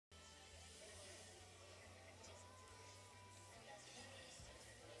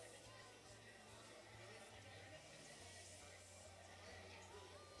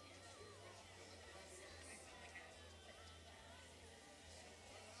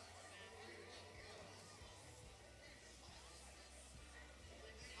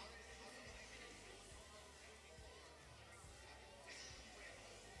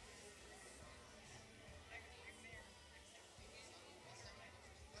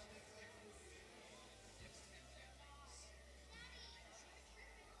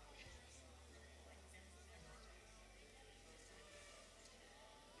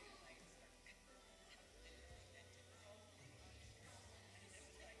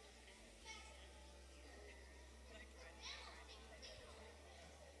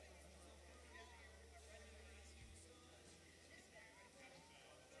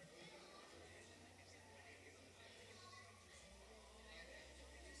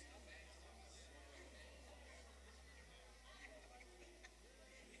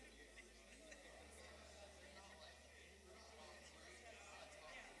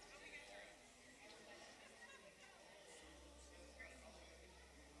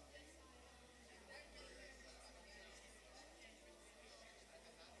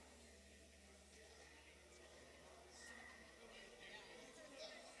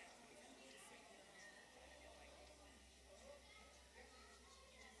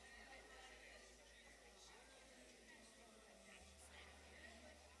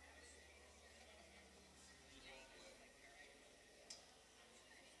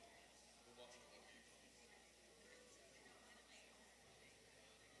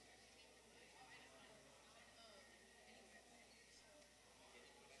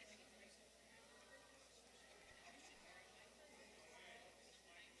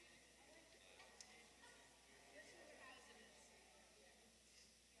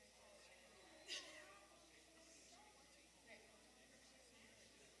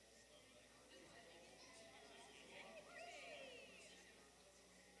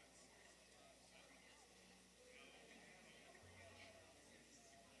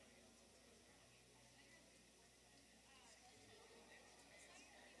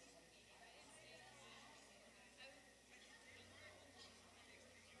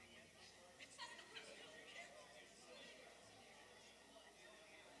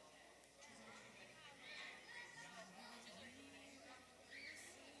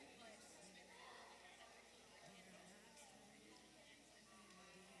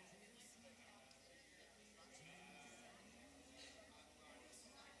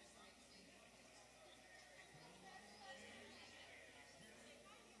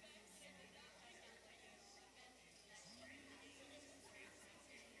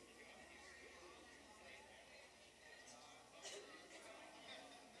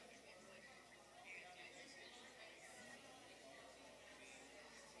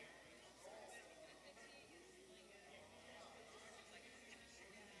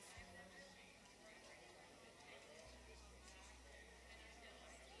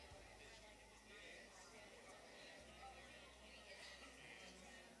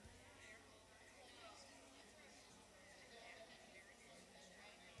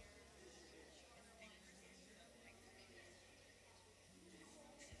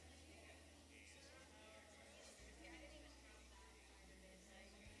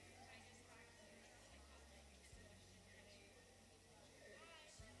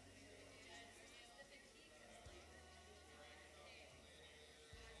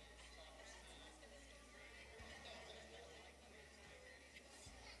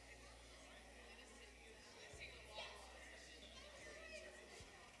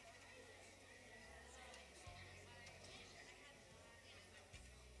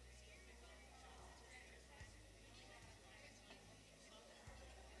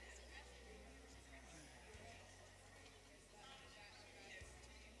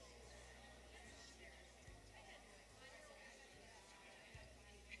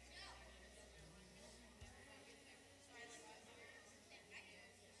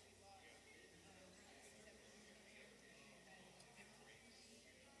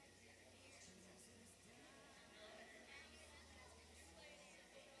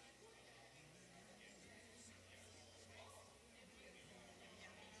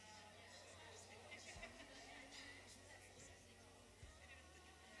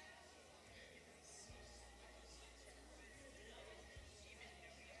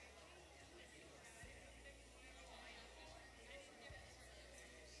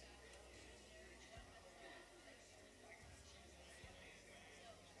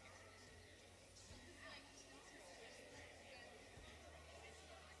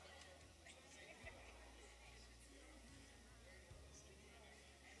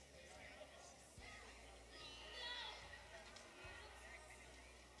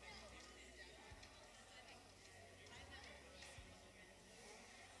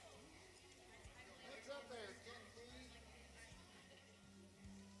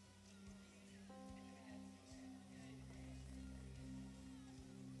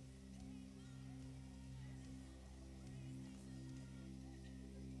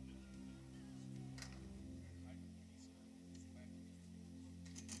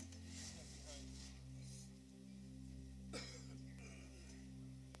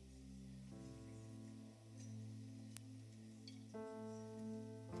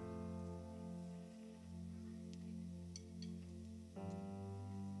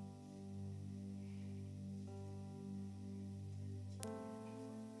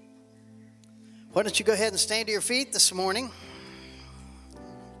Why don't you go ahead and stand to your feet this morning?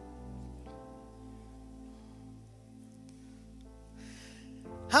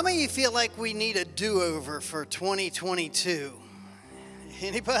 How many of you feel like we need a do-over for 2022?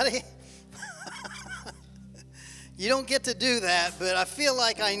 Anybody? You don't get to do that, but I feel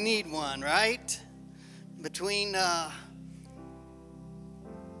like I need one, right? Between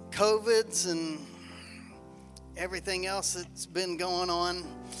COVIDs and everything else that's been going on.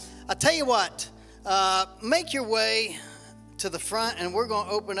 I tell you what, make your way to the front, and we're going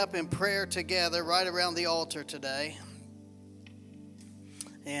to open up in prayer together right around the altar today.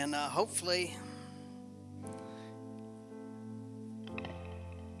 And hopefully,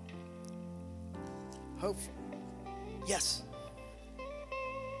 yes.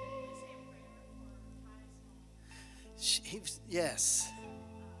 Yes.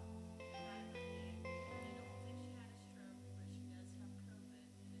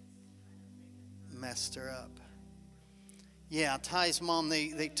 Messed her up. Yeah, Ty's mom,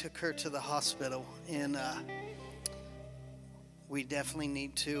 they took her to the hospital, and we definitely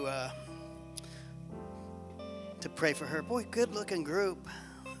need to pray for her. Boy, good-looking group.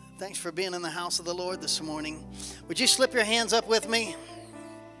 Thanks for being in the house of the Lord this morning. Would you slip your hands up with me?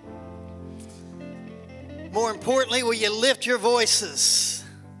 More importantly, will you lift your voices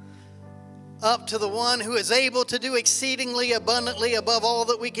up to the one who is able to do exceedingly abundantly above all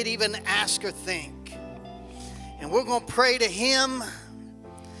that we could even ask or think. And we're going to pray to him,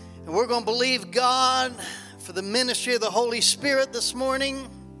 and we're going to believe God for the ministry of the Holy Spirit this morning.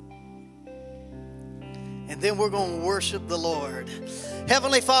 And then we're going to worship the Lord.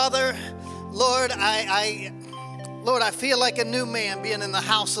 Heavenly Father, Lord, Lord, I feel like a new man being in the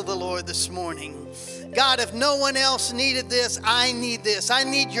house of the Lord this morning. God, if no one else needed this, I need this. I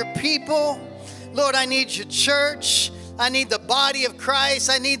need your people. Lord, I need your church. I need the body of Christ.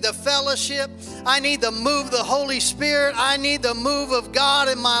 I need the fellowship. I need the move of the Holy Spirit. I need the move of God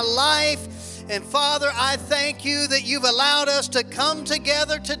in my life. And Father, I thank you that you've allowed us to come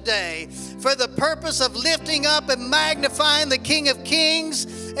together today for the purpose of lifting up and magnifying the King of Kings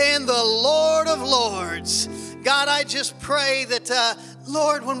and the Lord of Lords. God, I just pray that,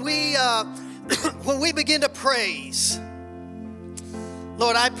 Lord, when we begin to praise,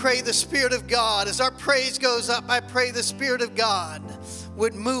 Lord, I pray the Spirit of God, as our praise goes up, I pray the Spirit of God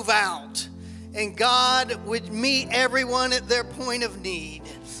would move out, and God would meet everyone at their point of need.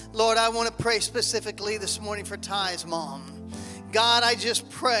 Lord, I want to pray specifically this morning for Ty's mom. God, I just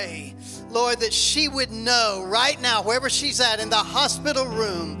pray, Lord, that she would know right now, wherever she's at in the hospital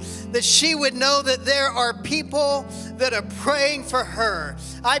room, that she would know that there are people that are praying for her.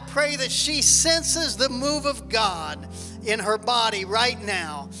 I pray that she senses the move of God in her body right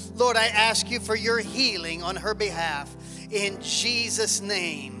now. Lord, I ask you for your healing on her behalf in Jesus'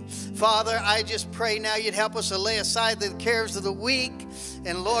 name. Father, I just pray now you'd help us to lay aside the cares of the week.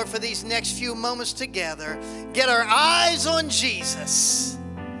 And Lord, for these next few moments together, get our eyes on Jesus.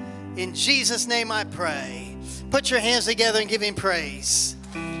 In Jesus' name I pray. Put your hands together and give him praise.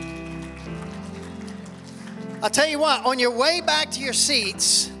 I'll tell you what, on your way back to your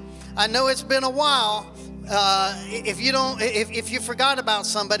seats, I know it's been a while. If you forgot about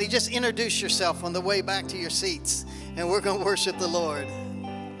somebody, just introduce yourself on the way back to your seats, and we're going to worship the Lord.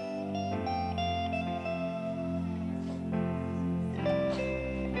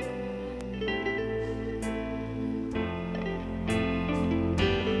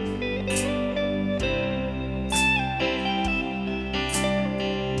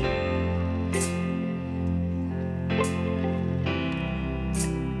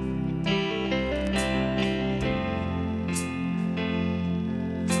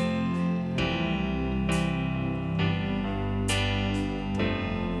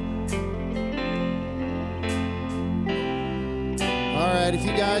 If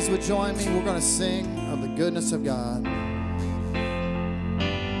you guys would join me, we're going to sing of the goodness of God.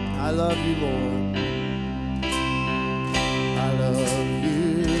 I love you, Lord. I love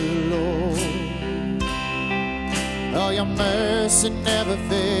you, Lord. Oh, your mercy never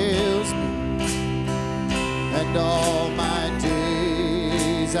fails me, and all my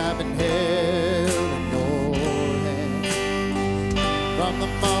days I've been held in your hand. From the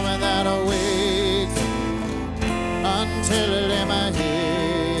moment that I wake until I lay my head,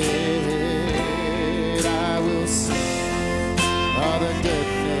 I will sing of the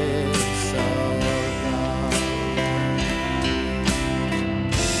goodness of God.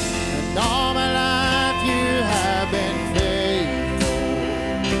 And all my life you have been faithful,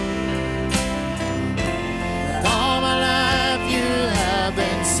 and all my life you have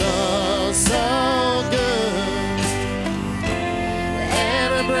been so, so good.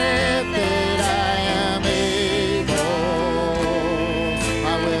 Every breath that I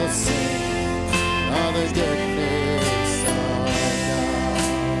sing of the goodness of God.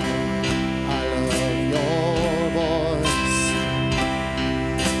 I love your voice.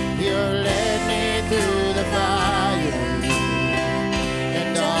 You led me through the fire in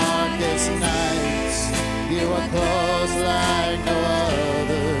darkest nights. You are close like no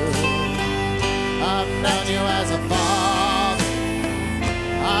other. I've known you as a father.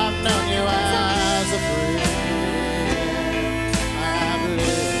 I've known you as a friend. I've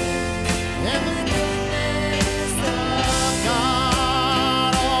lived in the goodness of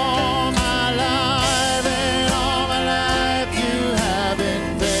God all my life, and all my life you have been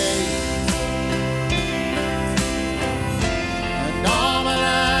faithful. And all my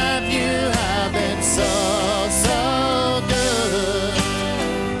life you have been so good.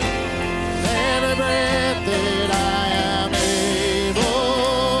 Every breath that I am able,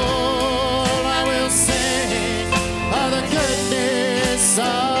 I will sing of the goodness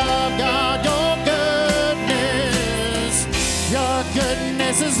of God. Your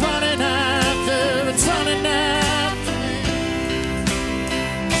goodness is running after, it's running after me.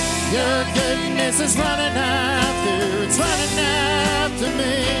 Your goodness is running after, it's running after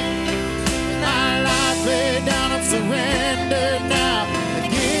me. My life laid down, I'm surrendered now. I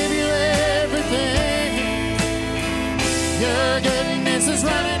give you everything. Your goodness is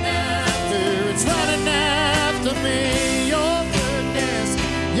running after, it's running after me. Your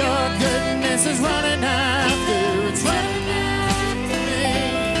goodness is running after, it's running after me.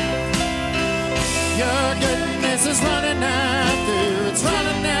 Your goodness is running after, it's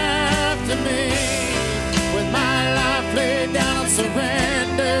running after me. With my life laid down, I'm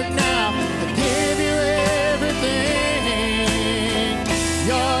surrendered now. I give you everything.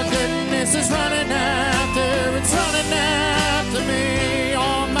 Your goodness is running after, it's running after me.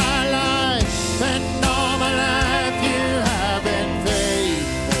 All my life and all my life you have been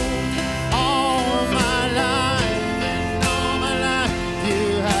faithful. All my life and all my life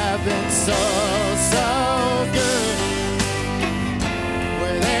you have been so good.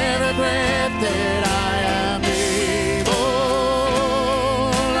 With every breath that I am able,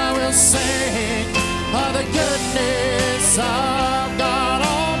 I will sing of the goodness of God.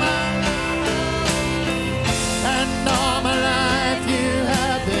 All my life and all my life you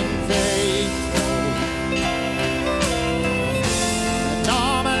have been faithful. And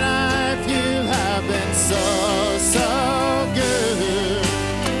all my life you have been so good.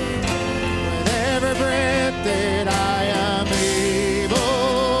 With every breath that I am able,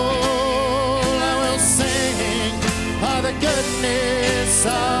 I will sing of the goodness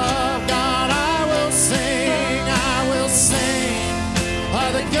of God. I will sing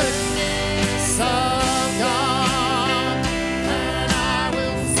of the goodness of God. And I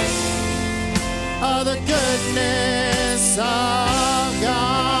will sing of the goodness of God.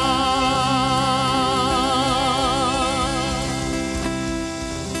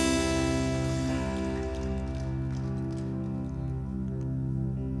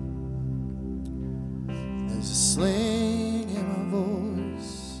 There's a sling in my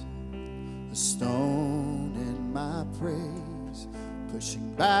voice, a stone in my praise,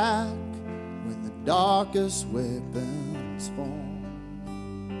 pushing back when the darkest weapons form.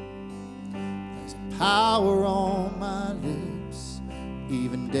 There's a power on my lips,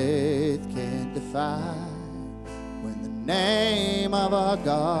 even death can't defy, when the name of our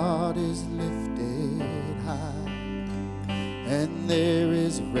God is lifted high. And there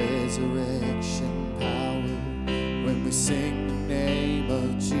is resurrection power when we sing the name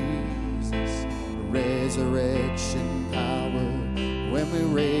of Jesus. Resurrection power when we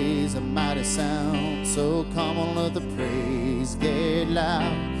raise a mighty sound. So come on, let the praise get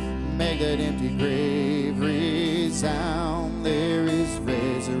loud, make that empty grave resound. There is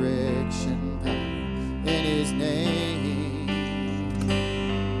resurrection power in His name.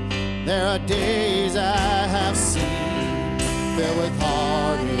 There are days I have seen filled with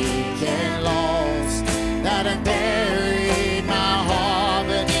heartache and loss that have buried my heart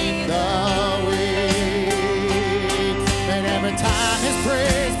beneath the weight. And every time His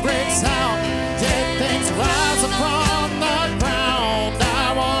praise breaks out, dead things rise up from the ground.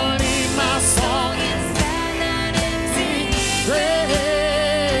 I won't leave my song inside an empty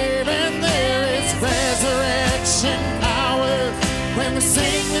grave. And there is resurrection power when we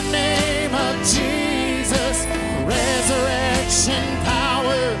sing the name of Jesus. Resurrection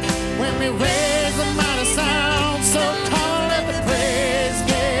power when we raise a mighty sound. So come on, let the praise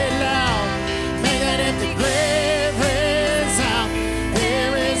get loud, make that empty grave resound.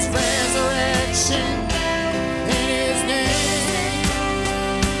 There is resurrection in His name.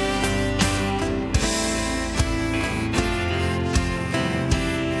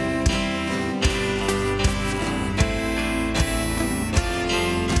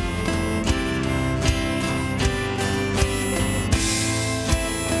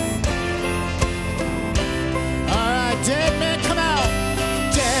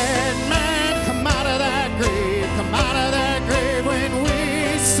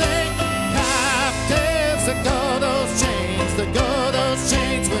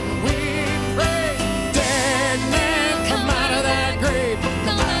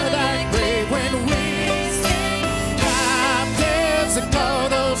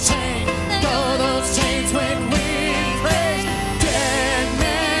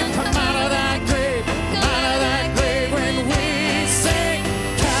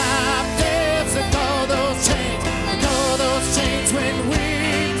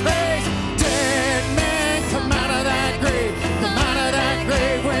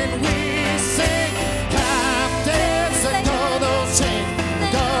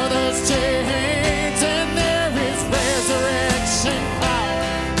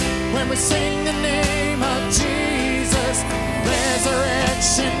 sing the name of Jesus,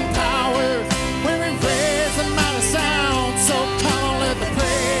 resurrection power, when we raise the mighty sound. So come on, let the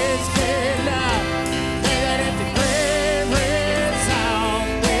praise get loud. May that empty grave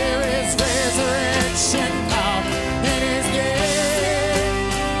resound. There is resurrection power in His name.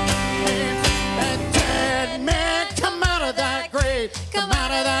 And dead man, come out of that grave, come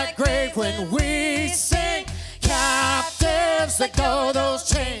out of that grave when we sing. Captives, let go those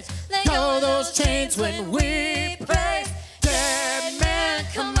chains, let go those chains when we praise. Dead man,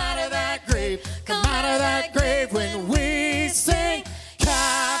 come out of that grave, come out of that grave when we sing.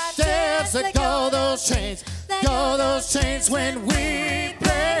 Captives, let go those chains, let go those chains when we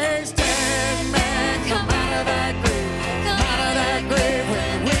praise. Dead man, come out of that grave, come out of that grave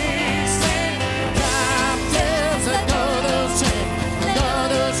when we sing. Captives, let go those chains, let go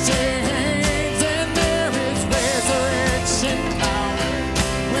those chains. And there is resurrection power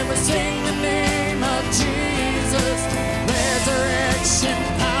when we sing the name of Jesus. Resurrection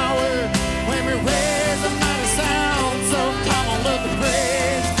power when we raise the mighty sound. So come on, let the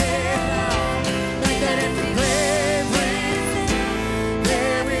praise get loud. Make that empty grave ring.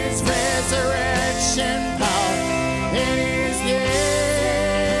 There is resurrection power in His name.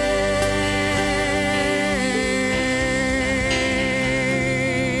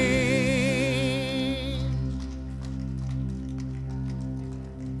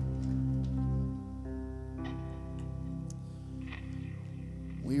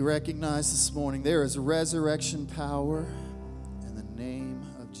 We recognize this morning there is resurrection power in the name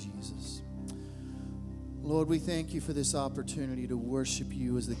of Jesus. Lord, we thank you for this opportunity to worship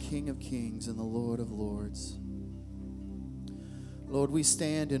you as the King of Kings and the Lord of Lords. Lord, we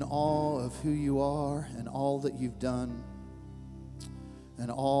stand in awe of who you are and all that you've done and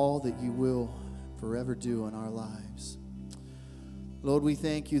all that you will forever do in our lives. Lord, we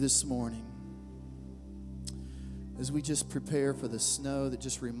thank you this morning as we just prepare for the snow that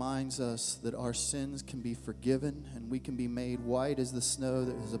just reminds us that our sins can be forgiven and we can be made white as the snow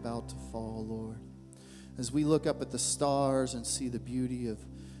that is about to fall, Lord. As we look up at the stars and see the beauty of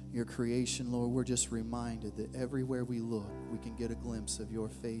your creation, Lord, we're just reminded that everywhere we look, we can get a glimpse of your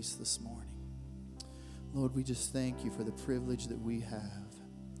face this morning. Lord, we just thank you for the privilege that we have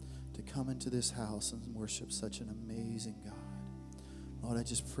to come into this house and worship such an amazing God. Lord, I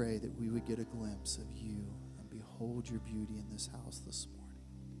just pray that we would get a glimpse of you and behold your beauty in this house this morning.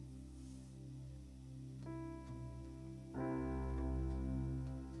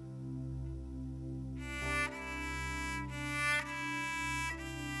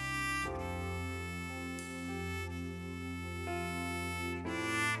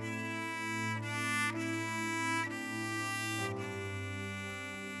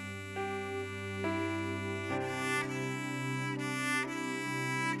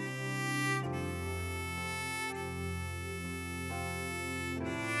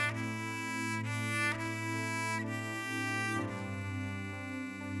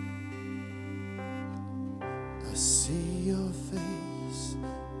 I see your face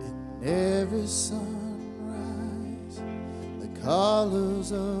in every sunrise. The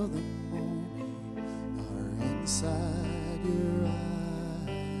colors of the morning are inside your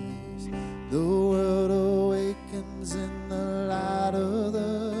eyes. The world awakens in the light of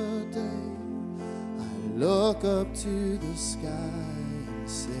the day. I look up to the sky and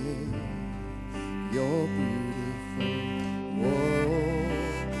say, you're beautiful. Whoa.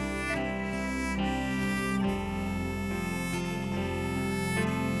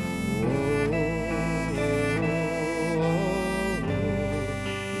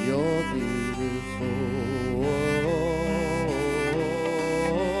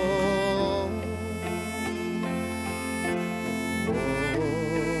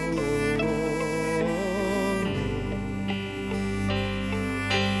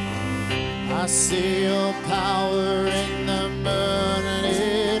 I see your power in the moon and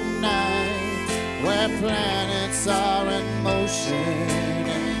at night, where planets are in motion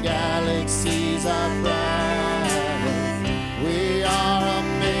and galaxies are bright. We are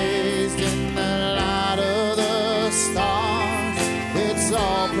amazed in the light of the stars. It's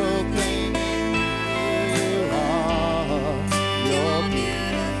all proclaiming who you are. You're beautiful.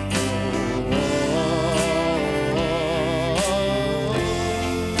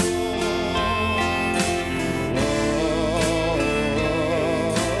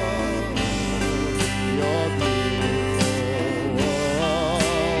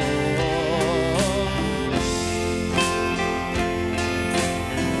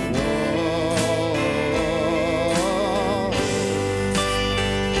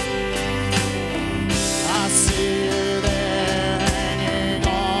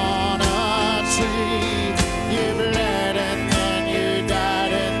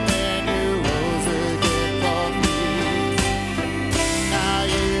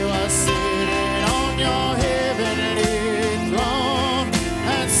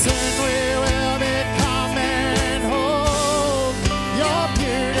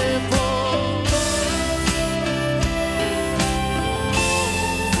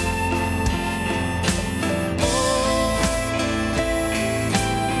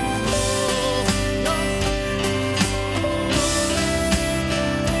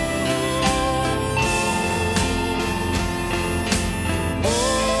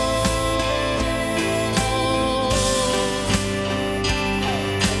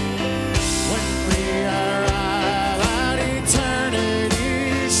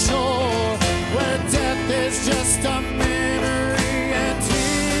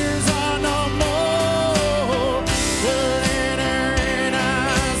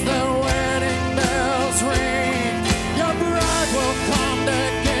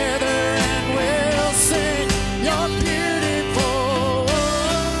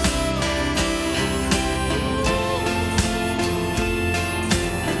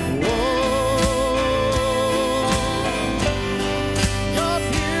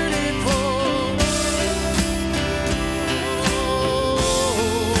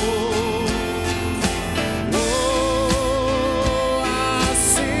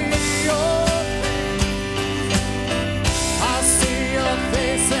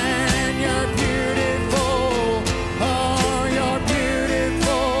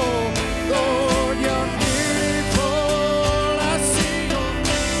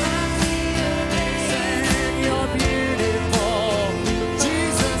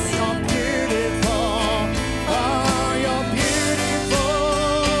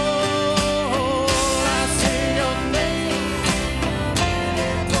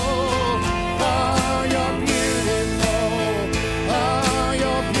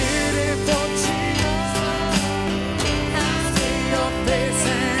 face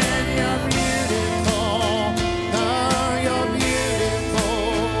and you're beautiful. Oh, you're beautiful.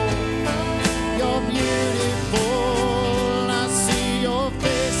 You're beautiful. I see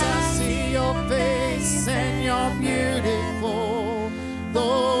your face and you're beautiful.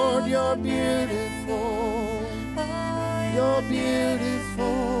 Lord, you're beautiful. You're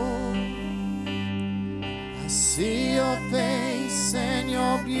beautiful. I see your face and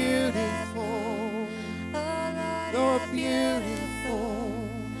you're beautiful. You're beautiful.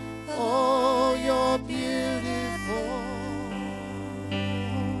 Oh, you're beautiful.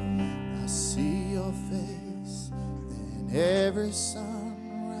 I see your face in every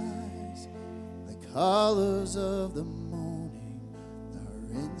sunrise. The colors of the morning are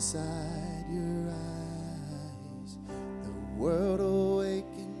inside your eyes. The world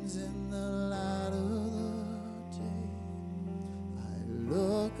awakens in the light of the day. I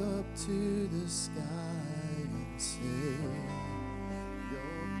look up to the sky and say,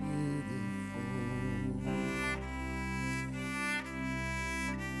 you're beautiful.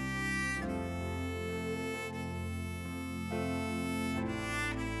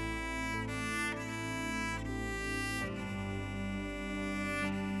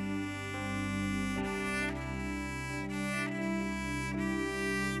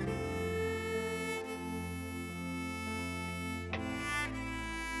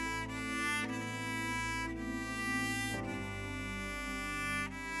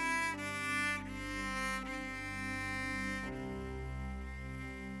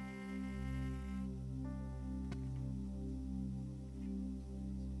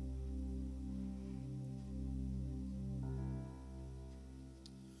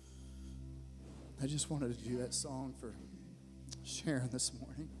 I just wanted to do that song for Sharon this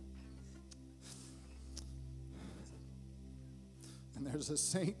morning. And there's a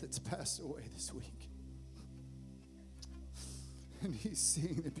saint that's passed away this week. And he's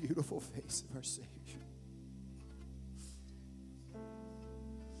seeing the beautiful face of our Savior.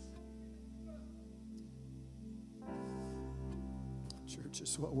 Church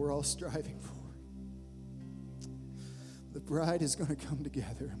is what we're all striving for. The bride is going to come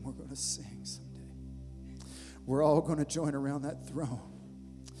together and we're going to sing someday. We're all going to join around that throne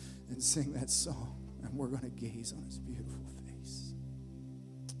and sing that song, and we're going to gaze on his beautiful face.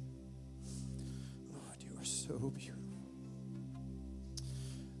 Lord, you are so beautiful.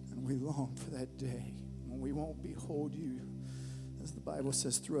 And we long for that day when we won't behold you, as the Bible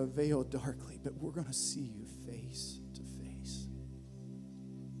says, through a veil darkly, but we're going to see you face to face.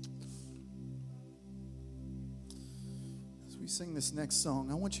 As we sing this next song,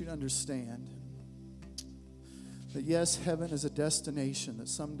 I want you to understand that yes, heaven is a destination that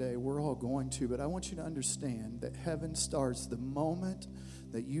someday we're all going to, but I want you to understand that heaven starts the moment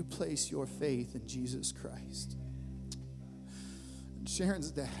that you place your faith in Jesus Christ. And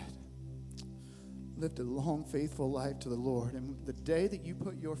Sharon's dad lived a long, faithful life to the Lord, and the day that you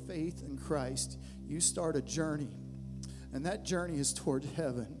put your faith in Christ, you start a journey, and that journey is toward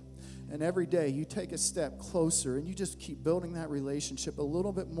heaven. And every day you take a step closer and you just keep building that relationship a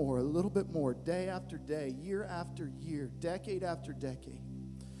little bit more, day after day, year after year, decade after decade.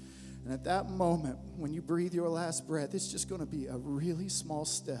 And at that moment, when you breathe your last breath, it's just going to be a really small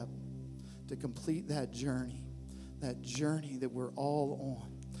step to complete that journey that we're all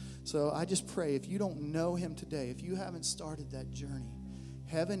on. So I just pray, if you don't know him today, if you haven't started that journey,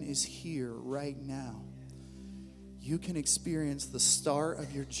 heaven is here right now. You can experience the start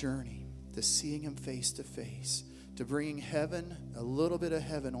of your journey to seeing him face to face, to bringing heaven, a little bit of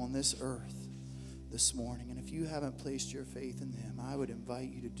heaven on this earth this morning. And if you haven't placed your faith in him, I would invite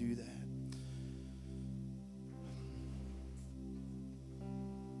you to do that.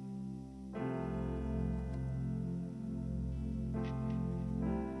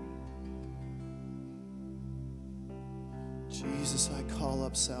 Jesus, I call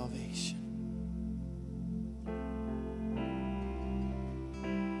up salvation.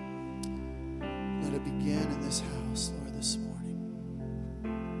 Let it begin in this house, Lord, this morning.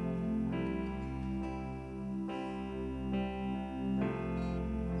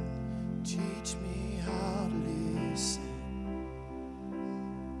 Teach me how to listen.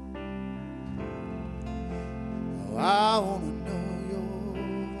 Oh, I want to know your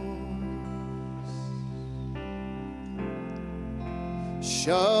voice.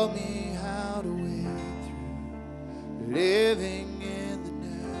 Show me how to wade through living in the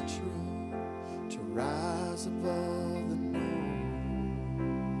natural to rise above the noise.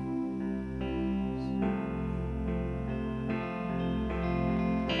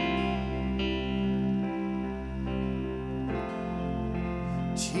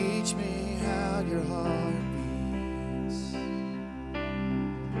 Teach me how your heart beats.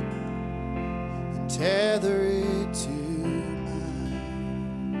 tether it to mine.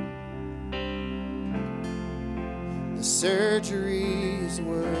 The surgery is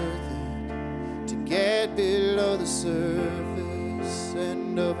worth it to get below the surface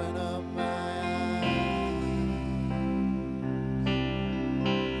and open up my eyes.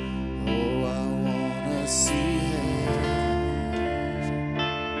 Oh, I wanna see heaven,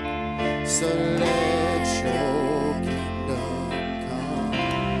 so let your kingdom come.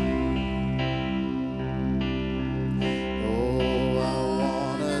 Oh, I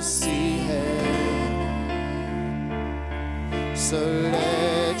wanna see heaven, so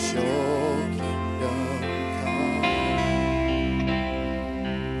let your kingdom come.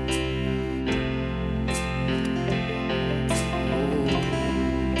 Oh.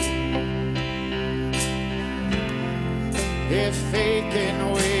 If faith can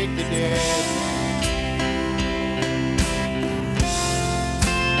wake the dead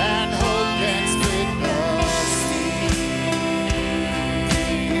and hope can split the sea,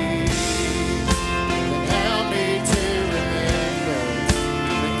 then help me to remember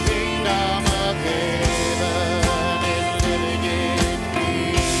the kingdom of heaven is living in me.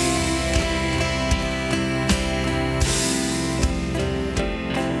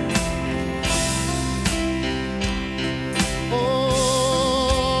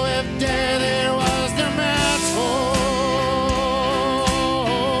 Oh, if death it was the match for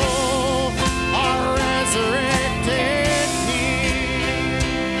our resurrected King,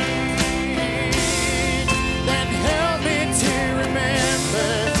 then help me to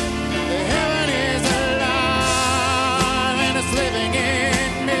remember that heaven is alive and it's living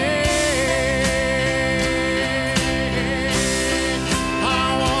in me. I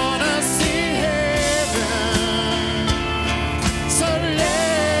wanna see heaven, so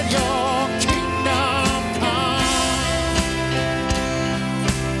let your kingdom come.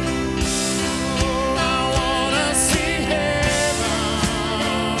 Oh, I wanna see heaven,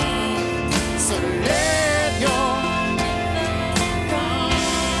 so let your kingdom come.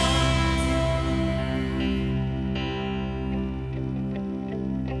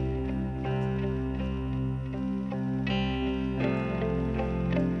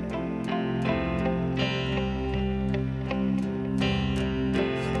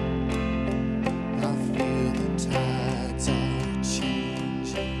 I feel the tides are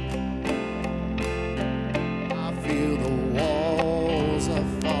changing. I feel the walls are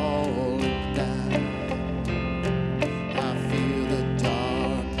falling down. I feel the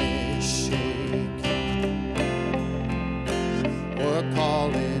darkness shaking. We're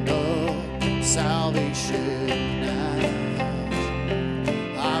calling up salvation now.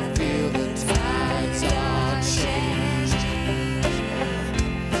 I feel the tides are changing.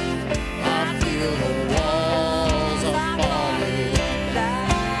 I feel the walls are falling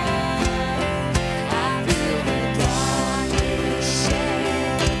down. I feel the darkness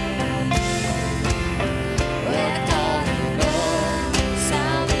shaking. We're calling up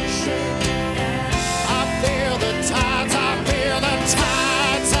salvation now. I feel the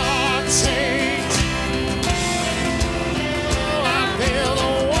tides are changing. Oh, I feel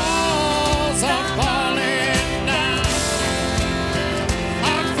the walls are falling down.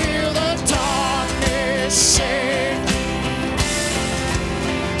 I feel the darkness shake.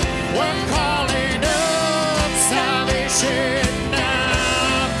 We're calling up salvation now.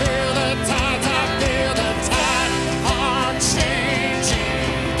 I feel the tides are changing.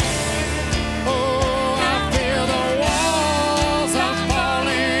 Oh, I feel the walls are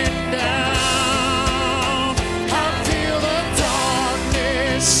falling down. I feel the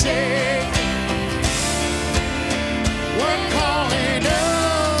darkness shake. We're calling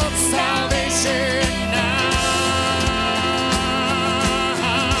up salvation now.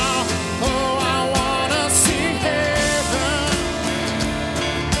 Oh, I wanna see heaven,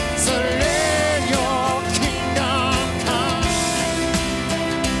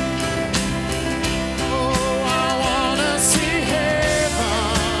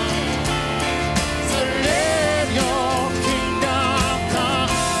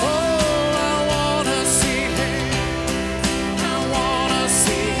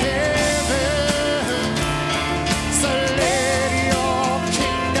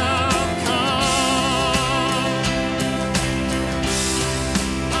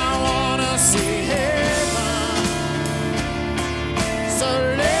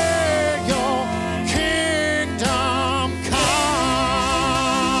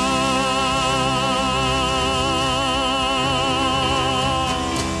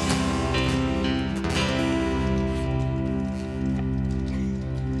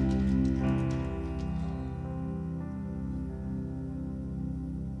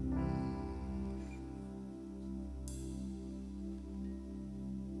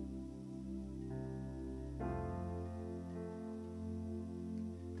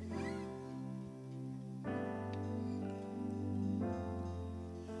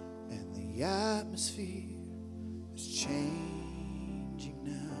 The atmosphere is changing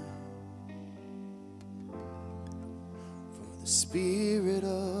now, for the Spirit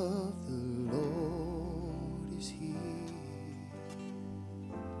of the Lord is here,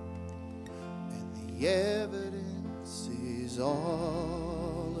 and the evidence is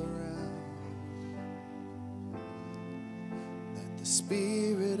all around that the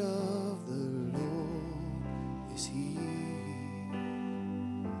Spirit of the Lord is here.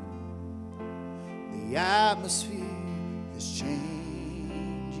 The atmosphere is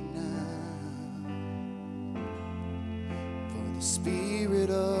changing now, for the Spirit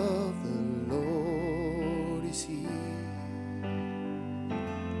of the Lord is here,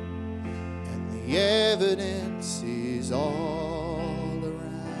 and the evidence is all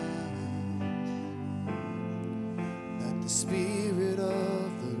around that the Spirit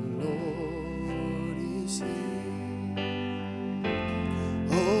of the Lord is here,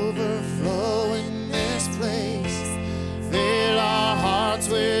 overflowing place. Fill our hearts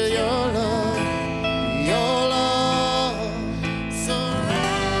with your love. Your love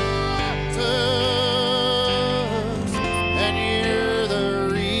surrounds us, and you're the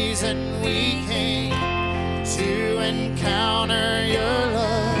reason we came to encounter your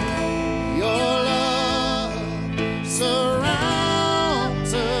love. Your love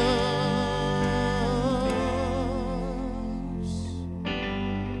surrounds us.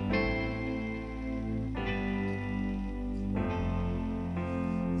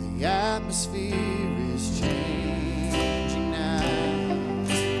 The atmosphere is changing now,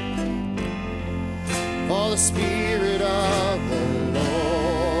 for the Spirit of the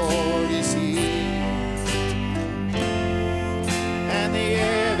Lord is here, and the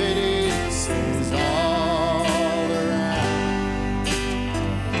evidence is all around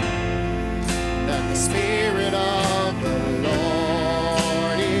that the Spirit of the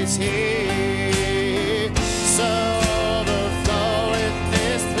Lord is here. So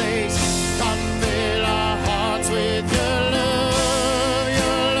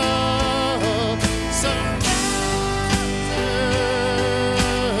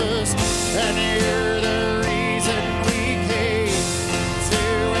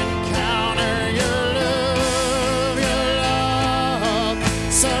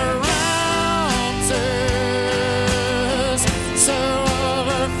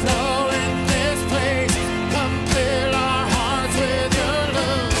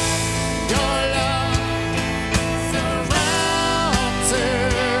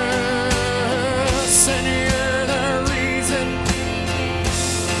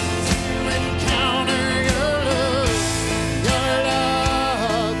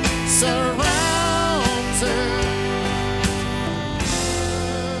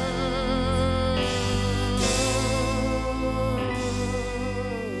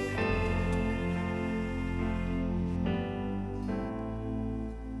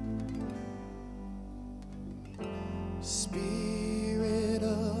Spirit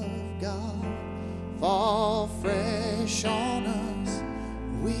of God, fall fresh on us.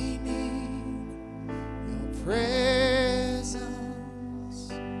 We need your presence.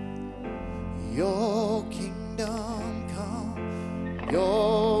 Your kingdom come,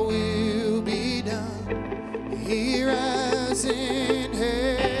 your will be done, here as in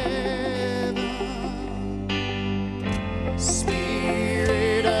heaven.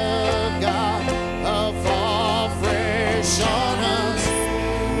 Spirit of God, fall fresh on us.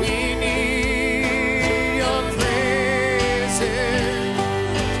 We need your presence,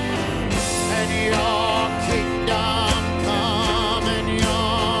 and your kingdom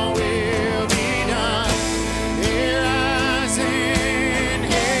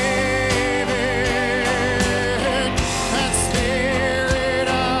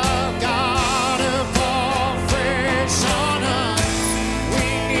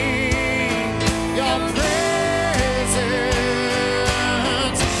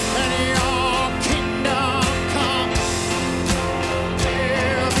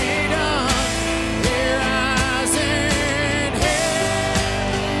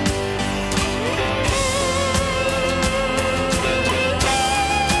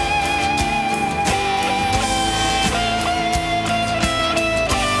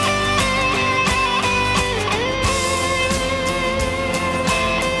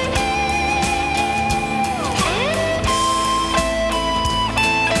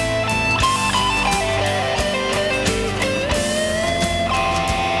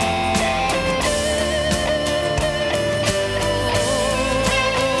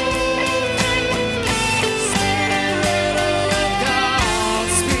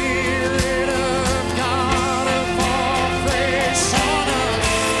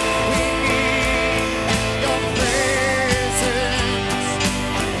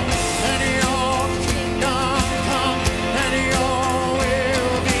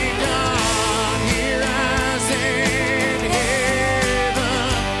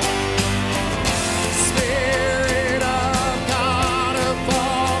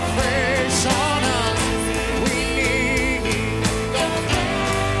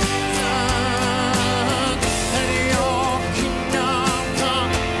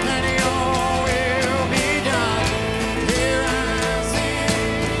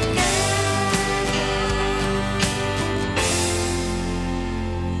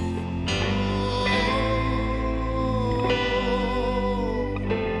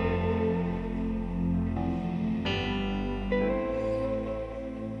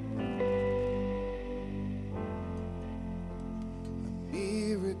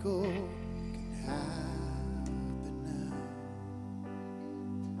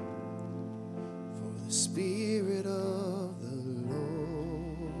The Spirit of the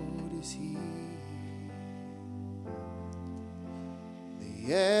Lord is here.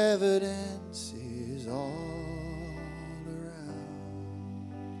 The evidence is all around.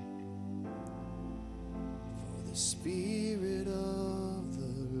 For the Spirit of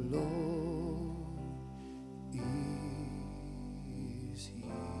the Lord is here.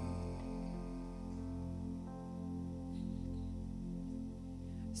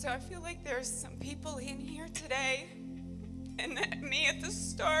 So I feel like there's some people in here today, and me at the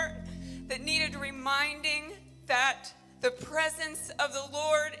start, that needed reminding that the presence of the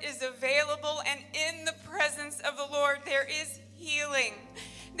Lord is available, and in the presence of the Lord there is healing,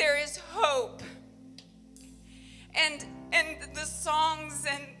 there is hope. And the songs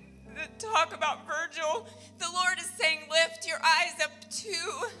and the talk about Virgil, the Lord is saying, lift your eyes up to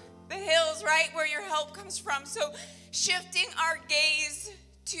the hills, right, where your help comes from. So shifting our gaze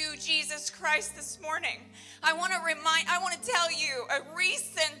to Jesus Christ this morning. I want to tell you a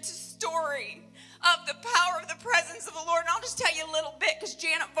recent story of the power of the presence of the Lord. And I'll just tell you a little bit because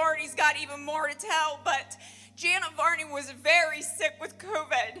Janet Varney's got even more to tell. But Janet Varney was very sick with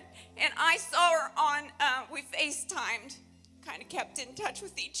COVID. And I saw her on, we FaceTimed, kind of kept in touch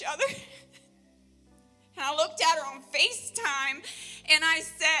with each other. And I looked at her on FaceTime and I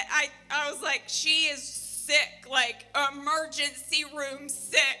said, I was like, she is sick, like emergency room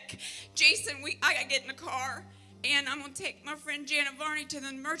sick. Jason, I gotta get in the car and I'm gonna take my friend Janet Varney to the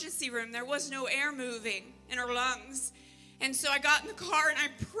emergency room. There was no air moving in her lungs. And so I got in the car and I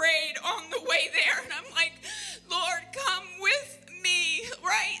prayed on the way there. And I'm like, Lord, come with me,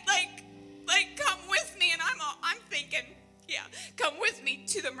 right? Like come with me. And I'm thinking, yeah, come with me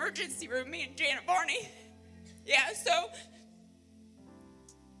to the emergency room, me and Janet Varney. Yeah, so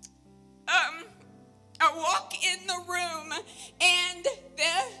I walk in the room and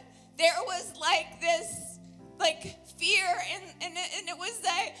there was like this fear and it was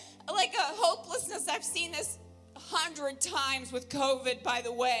like a hopelessness. I've seen this 100 times with COVID, by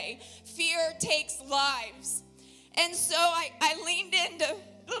the way. Fear takes lives. And so I leaned into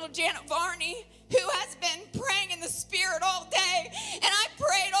little Janet Varney, who has been praying in the Spirit all day, and I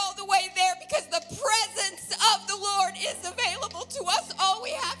prayed all the way there because the presence of the Lord is available to us. All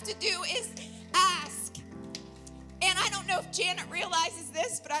we have to do is ask. And I don't know if Janet realizes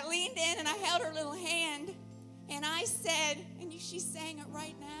this, but I leaned in and I held her little hand and I said, and she sang it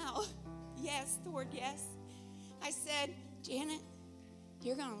right now, yes, the word yes. I said, Janet,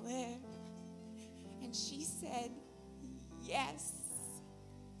 you're going to live. And she said, yes.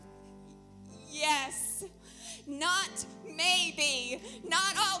 Yes. Not maybe.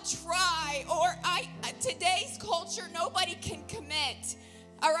 Not I'll try. Or today's culture, nobody can commit.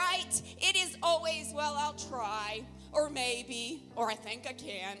 All right? It is always, well, I'll try. Or maybe. Or I think I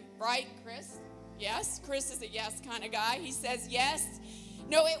can. Right, Chris? Yes. Chris is a yes kind of guy. He says yes.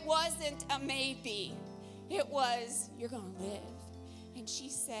 No, it wasn't a maybe. It was, you're going to live. And she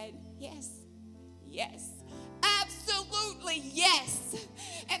said, yes, yes, absolutely yes.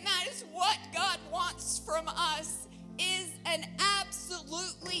 And that is what God wants from us, is an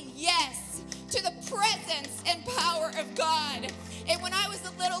absolutely yes to the presence and power of God. And when I was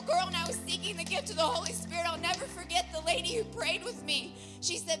a little girl and I was seeking the gift of the Holy Spirit, I'll never forget the lady who prayed with me.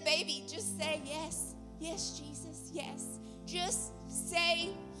 She said, baby, just say yes. Yes, Jesus, yes. Just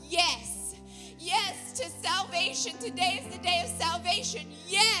say yes. Yes to salvation. Today is the day of salvation.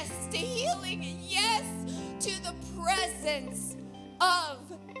 Yes to healing. Yes to the presence of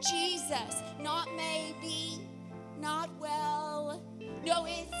Jesus. Not maybe, not well. No,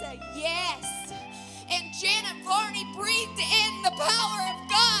 it's a yes. And Janet Varney breathed in the power of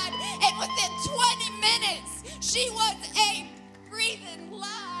God, and within 20 minutes, she was a breathing,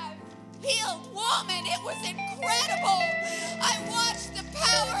 live, healed woman. It was incredible. I watched the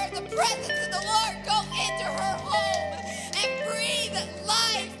power of the presence of the Lord go into her home and breathe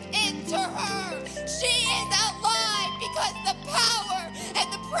life into her. She is alive because the power and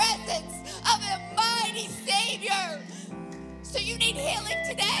the presence of a mighty Savior. So you need healing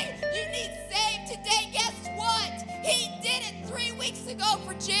today. You need saved today. Guess what? He did it 3 weeks ago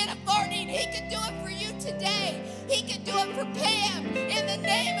for Janet Varney, and he can do it for you today. He can do it for Pam in the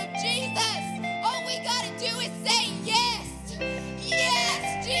name of Jesus. All we got to do is say yes.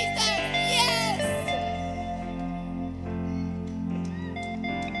 Yes, Jesus, yes.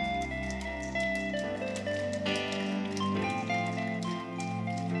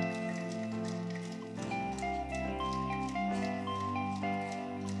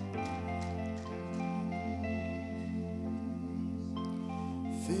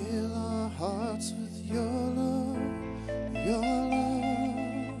 Fill our hearts with your love, your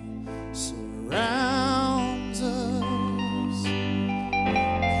love. Surround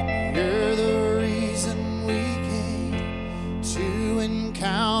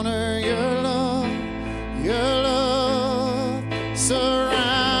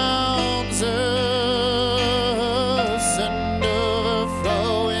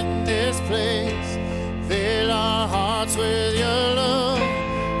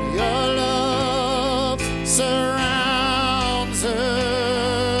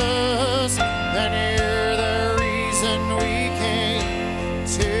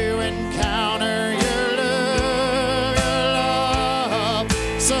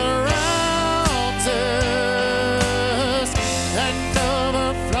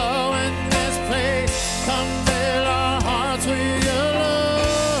overflow in this place. Come fill our hearts with your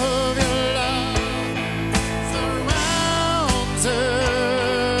love. Your love surrounds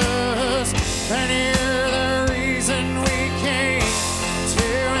us, and you're the reason we came to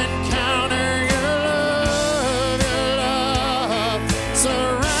encounter your love. Your love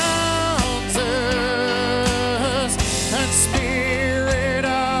surrounds us, and Spirit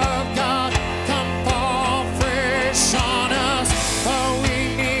of God, come fall fresh on us. Oh, we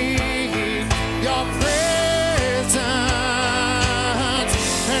need your presence,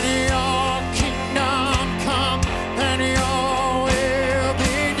 and your kingdom come, and your will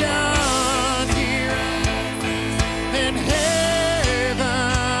be done here in heaven.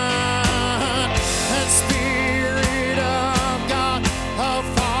 And Spirit of God, oh,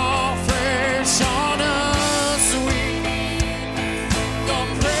 fall fresh on us. We need your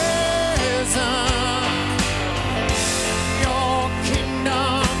presence, your kingdom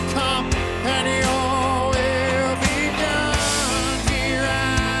come, and your will be done here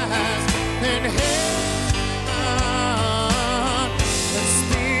as in heaven. The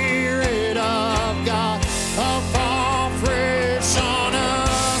Spirit of God, oh, fall fresh on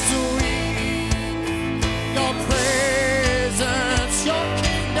us. We need your presence, your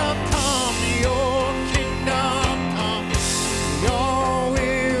kingdom come, your kingdom come, your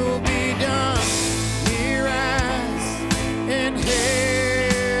will be done here as in heaven.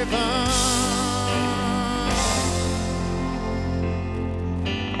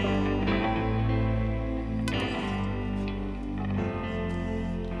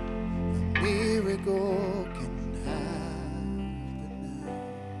 A miracle can happen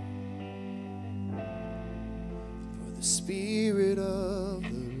now, for the Spirit of the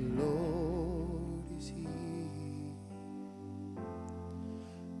Lord is here.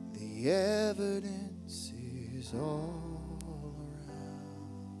 The evidence is all around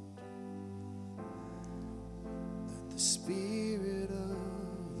that the Spirit of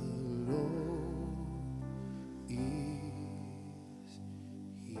the Lord is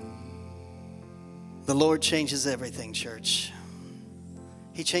here. The Lord changes everything, church.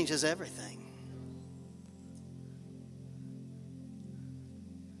 He changes everything.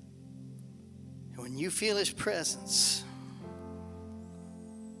 And when you feel His presence,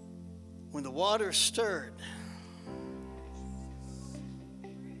 when the water is stirred,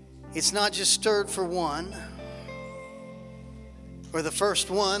 it's not just stirred for one or the first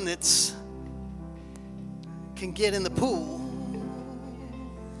one that's can get in the pool.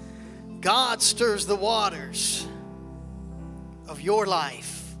 God stirs the waters of your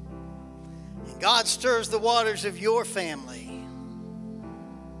life. And God stirs the waters of your family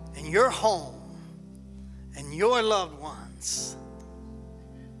and your home and your loved ones.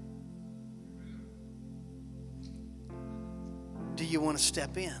 Do you want to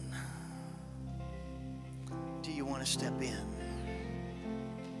step in? Do you want to step in?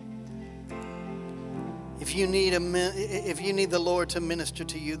 If you need the Lord to minister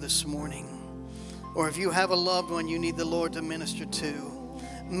to you this morning, or if you have a loved one you need the Lord to minister to,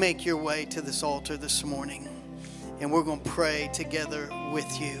 make your way to this altar this morning, and we're going to pray together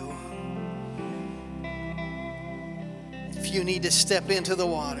with you. If you need to step into the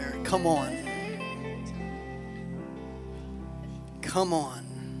water, come on. Come on.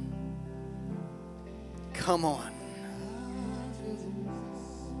 Come on.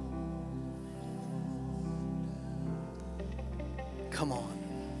 Come on.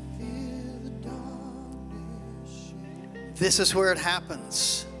 This is where it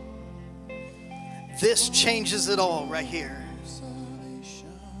happens. This changes it all right here.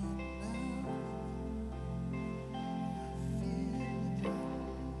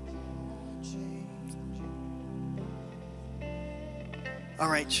 All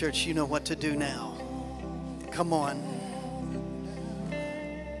right, church, you know what to do now. Come on.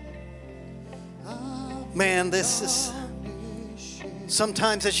 Man, this is...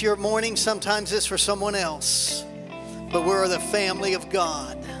 Sometimes it's your morning, sometimes it's for someone else. But we're the family of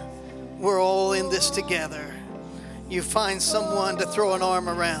God. We're all in this together. You find someone to throw an arm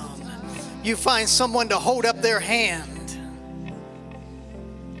around. You find someone to hold up their hand.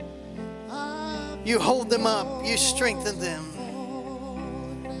 You hold them up. You strengthen them.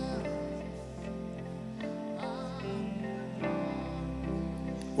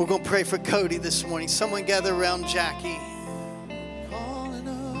 We're going to pray for Cody this morning. Someone gather around Jackie.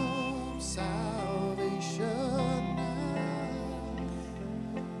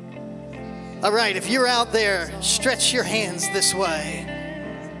 All right, if you're out there, stretch your hands this way.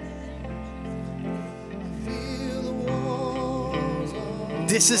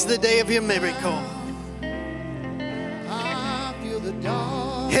 This is the day of your miracle. I feel the dark.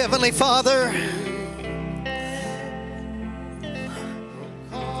 Heavenly Father,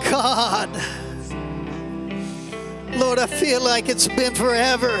 God, Lord, I feel like it's been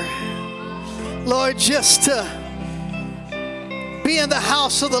forever, Lord, just to be in the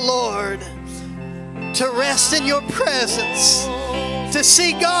house of the Lord, to rest in your presence, to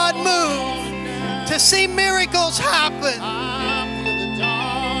see God move, to see miracles happen.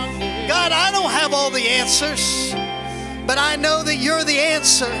 God, I don't have all the answers, but I know that you're the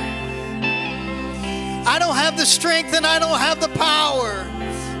answer. I don't have the strength and I don't have the power,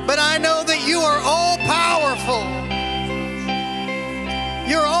 but I know that you are all powerful.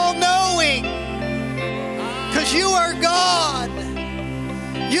 You're all knowing, because you are God.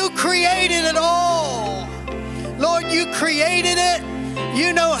 You created it all. Lord, you created it.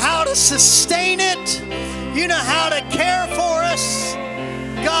 You know how to sustain it. You know how to care for us.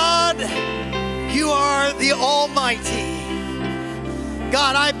 God, you are the Almighty.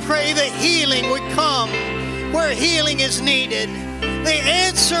 God, I pray that healing would come where healing is needed. The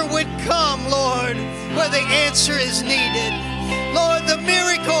answer would come, Lord, where the answer is needed. Lord, the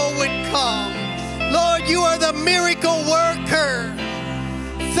miracle would come. Lord, you are the miracle worker.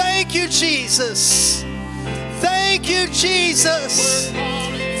 Thank you, Jesus. Thank you, Jesus.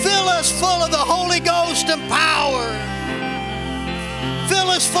 Fill us full of the Holy Ghost and power. Fill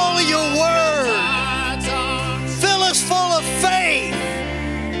us full of your word. Fill us full of faith.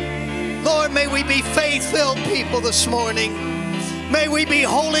 Lord, may we be faith-filled people this morning. May we be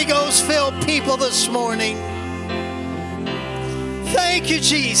Holy Ghost-filled people this morning. Thank you,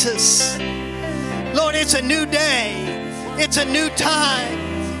 Jesus. Lord, it's a new day. It's a new time.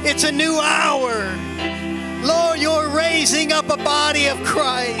 It's a new hour. Lord, you're raising up a body of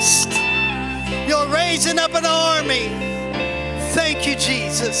Christ. You're raising up an army. Thank you,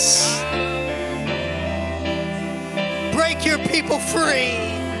 Jesus. Break your people free.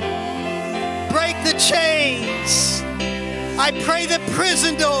 Break the chains. I pray that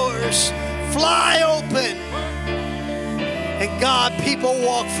prison doors fly open. And God, people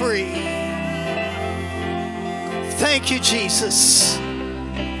walk free. Thank you, Jesus.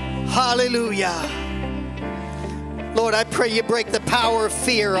 Hallelujah. Lord, I pray you break the power of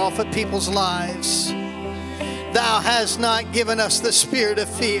fear off of people's lives. Thou hast not given us the spirit of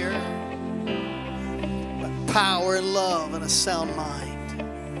fear, but power and love and a sound mind.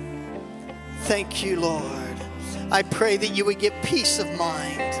 Thank you, Lord. I pray that you would give peace of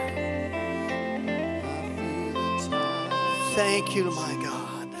mind. Thank you, my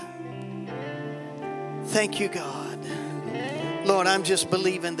God. Thank you, God. Lord, I'm just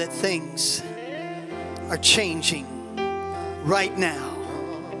believing that things are changing right now.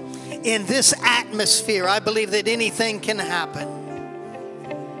 In this atmosphere, I believe that anything can happen.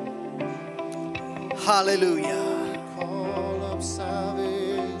 Hallelujah.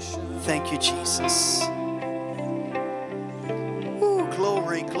 Thank you, Jesus. Ooh,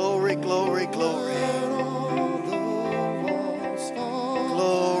 glory, glory, glory, glory.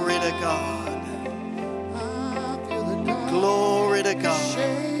 Glory to God. Glory to God.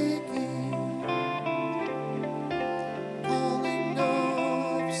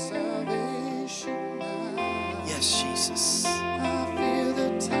 Yes, Jesus.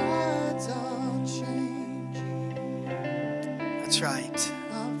 That's right.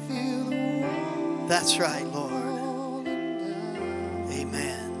 That's right, Lord.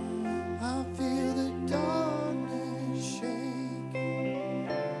 Amen.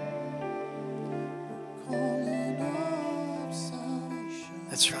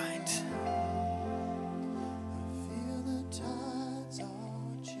 That's right.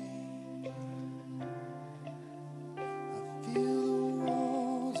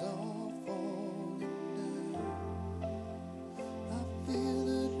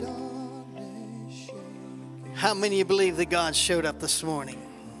 How many of you believe that God showed up this morning?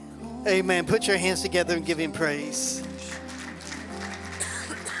 Amen. Put your hands together and give him praise.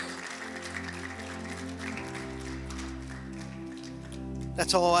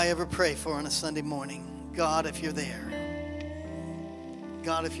 That's all I ever pray for on a Sunday morning. God, if you're there.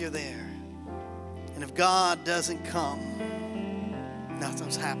 God, if you're there. And if God doesn't come,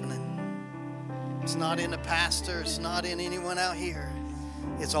 nothing's happening. It's not in the pastor. It's not in anyone out here.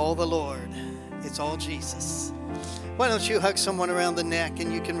 It's all the Lord. It's all Jesus. Why don't you hug someone around the neck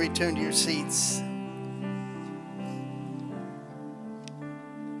and you can return to your seats.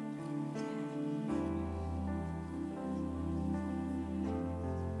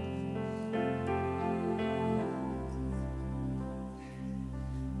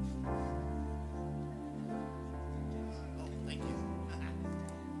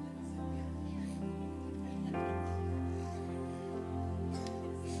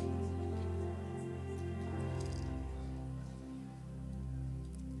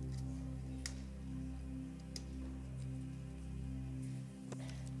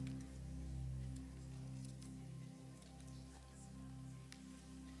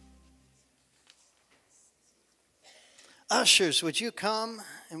 Ushers, would you come?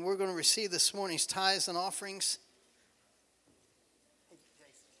 And we're going to receive this morning's tithes and offerings.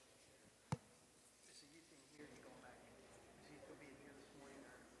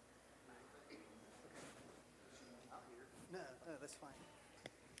 No, that's fine.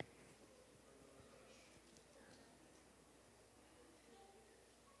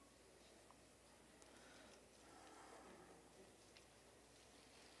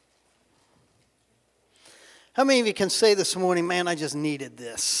 How many of you can say this morning, man, I just needed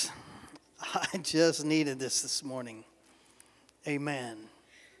this. I just needed this morning. Amen.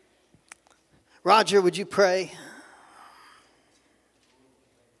 Roger, would you pray?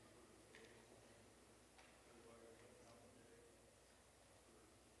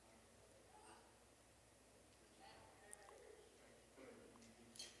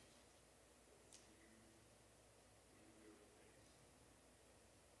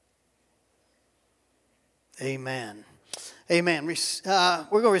 Amen. Amen. We're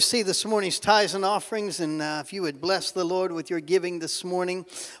going to receive this morning's tithes and offerings, and if you would bless the Lord with your giving this morning.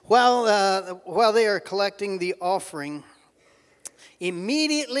 While they are collecting the offering,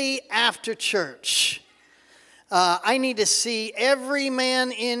 immediately after church, I need to see every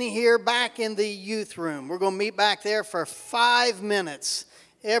man in here back in the youth room. We're going to meet back there for 5 minutes.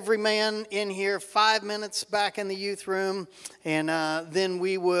 Every man in here, 5 minutes back in the youth room, and then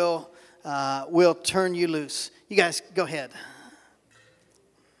we'll turn you loose. You guys, go ahead.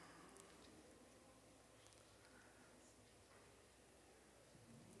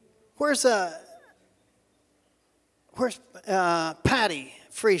 Where's Patty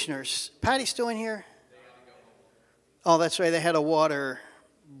Friesner's? Patty still in here? Oh, that's right. They had a water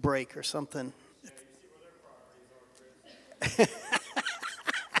break or something.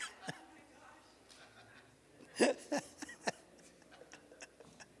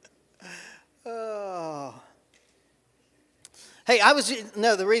 Oh. Hey,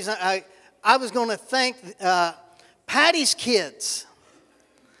 the reason I was going to thank Patty's kids.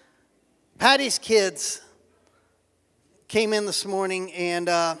 Patty's kids came in this morning and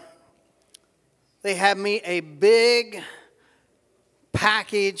they had me a big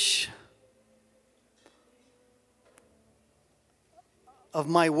package of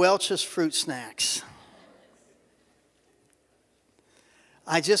my Welch's fruit snacks.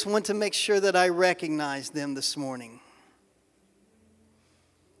 I just want to make sure that I recognized them this morning.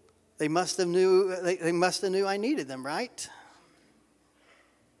 They must have knew I needed them, right?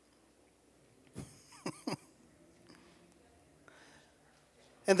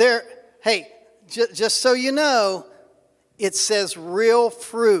 And just so you know, it says real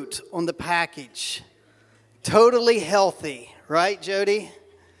fruit on the package. Totally healthy, right, Jody?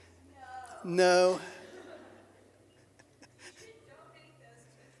 No.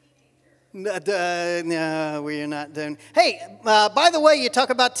 No, we are not doing. Hey, by the way, you talk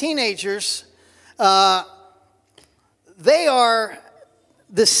about teenagers. They are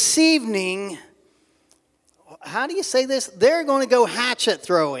this evening. How do you say this? They're going to go hatchet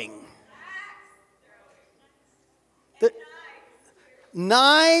throwing.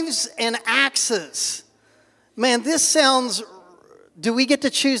 Knives and axes. Man, this sounds. Do we get to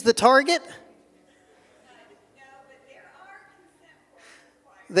choose the target?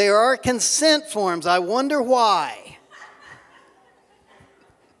 There are consent forms. I wonder why.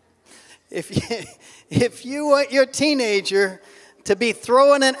 If you want your teenager to be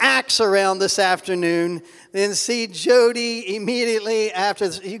throwing an axe around this afternoon, then see Jody immediately after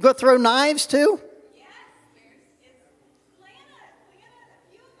this. You go throw knives too? Yes. Lana, a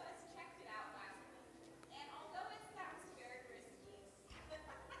few of us checked it out last week. And although it sounds very risky,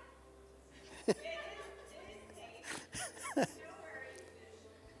 it is safe. No worries.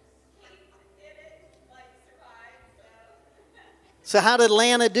 Kate did it, survived. So how did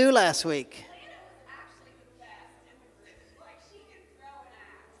Lana do last week? Lana was actually the best in the group. She could throw an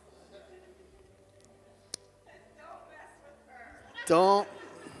axe. Don't mess with her. Don't.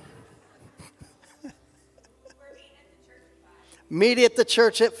 We're meeting at the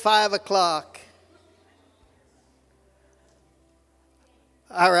church at 5. Meet at the church at 5 o'clock.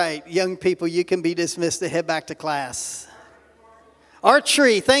 All right, young people, you can be dismissed to head back to class.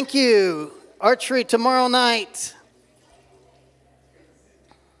 Archery, thank you. Archery tomorrow night.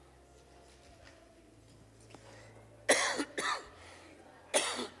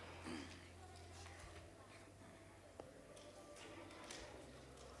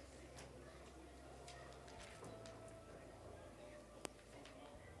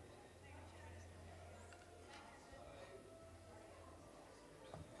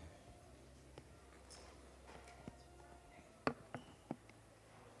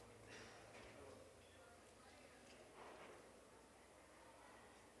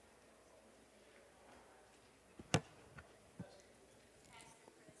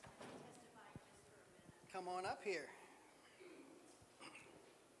 come on up here.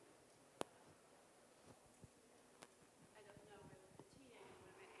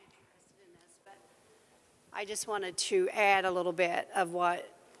 I just wanted to add a little bit of what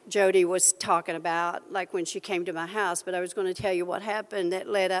Jody was talking about, like when she came to my house, but I was going to tell you what happened that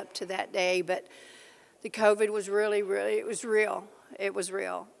led up to that day, but the COVID was really, it was real. It was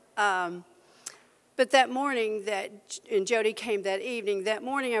real. But that morning and Jody came that evening, that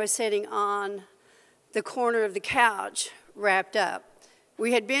morning I was sitting on the corner of the couch, wrapped up.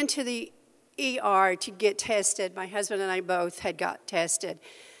 We had been to the ER to get tested. My husband and I both had got tested.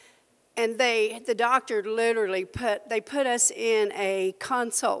 And the doctor literally put us in a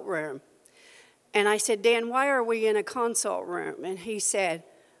consult room. And I said, Dan, why are we in a consult room? And he said,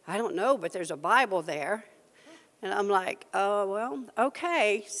 I don't know, but there's a Bible there. And I'm like, oh, well,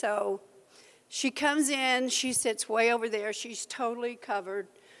 okay. So she comes in, she sits way over there. She's totally covered,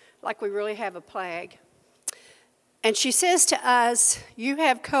 like we really have a plague. And she says to us, you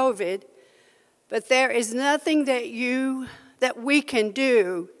have COVID, but there is nothing that we can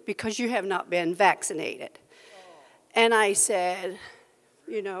do because you have not been vaccinated. And I said,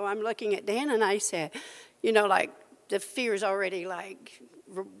 I'm looking at Dan and I said, like the fear's already like,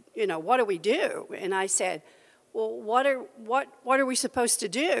 what do we do? And I said, well, what are we supposed to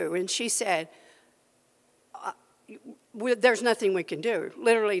do? And she said, there's nothing we can do,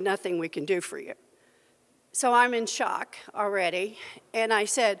 literally nothing we can do for you. So I'm in shock already. And I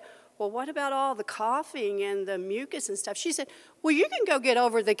said, well, what about all the coughing and the mucus and stuff? She said, well, you can go get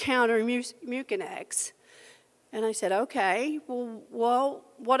over-the-counter Mucinex. And I said, okay. Well,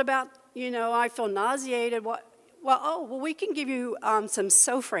 what about, I feel nauseated. Well, we can give you some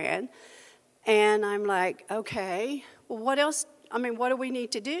Sofran. And I'm like, okay. Well, what else? What do we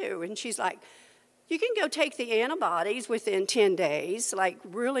need to do? And she's like, you can go take the antibodies within 10 days, like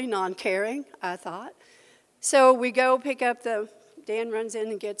really non-caring, I thought. So we go pick up Dan runs in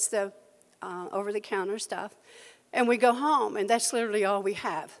and gets the over-the-counter stuff, and we go home, and that's literally all we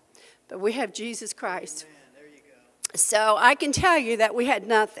have. But we have Jesus Christ. Amen. There you go. So I can tell you that we had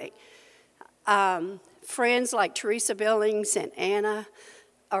nothing. Friends like Teresa Billings and Anna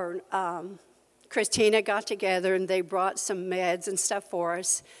or Christina got together, and they brought some meds and stuff for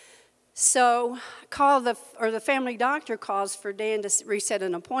us. So the family doctor calls for Dan to reset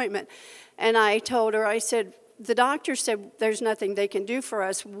an appointment, and I told her, I said, the doctor said there's nothing they can do for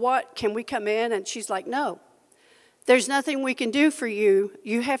us. What, can we come in? And she's like, no, there's nothing we can do for you.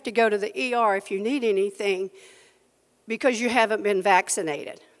 You have to go to the ER if you need anything because you haven't been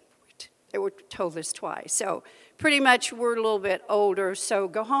vaccinated. They were told this twice. So pretty much we're a little bit older, so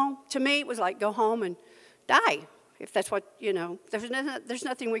go home. To me, it was like go home and die, if that's what, there's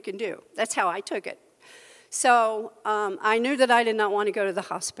nothing we can do. That's how I took it. So I knew that I did not want to go to the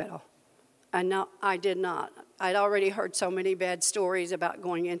hospital. No, I did not. I'd already heard so many bad stories about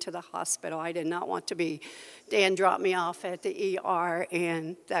going into the hospital. I did not want to be. Dan dropped me off at the ER,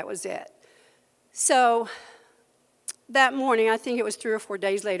 and that was it. So that morning, I think it was 3 or 4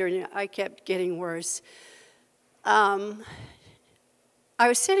 days later, and I kept getting worse. I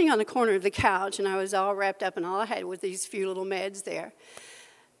was sitting on the corner of the couch, and I was all wrapped up, and all I had was these few little meds there.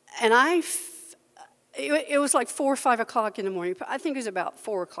 And it was like 4 or 5 o'clock in the morning. I think it was about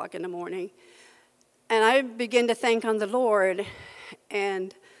 4 o'clock in the morning. And I began to think on the Lord,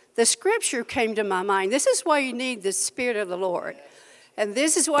 and the scripture came to my mind. This is why you need the Spirit of the Lord. And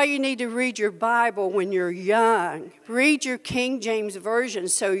this is why you need to read your Bible when you're young. Read your King James Version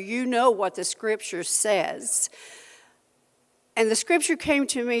so you know what the scripture says. And the scripture came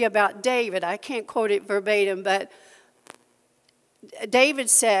to me about David. I can't quote it verbatim, but David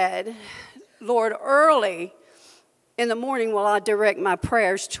said, Lord, early in the morning will I direct my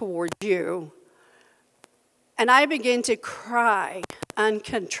prayers toward you. And I began to cry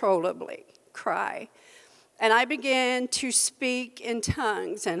uncontrollably, cry. And I began to speak in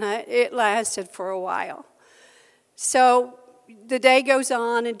tongues, and it lasted for a while. So the day goes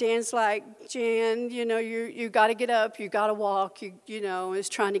on, and Dan's like, Jan, you got to get up, you got to walk, is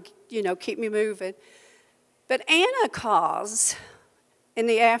trying to, keep me moving. But Anna calls in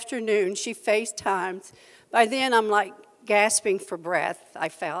the afternoon. She FaceTimes. By then, I'm like gasping for breath. I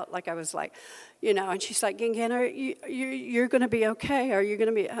felt like I was like, and she's like, Gingan, you're going to be okay? Are you going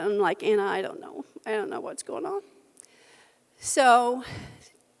to be? I'm like, Anna, I don't know. I don't know what's going on. So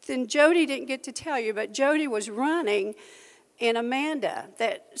then Jody didn't get to tell you, but Jody was running in Amanda,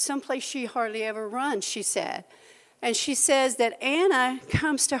 that someplace she hardly ever runs, she said. And she says that Anna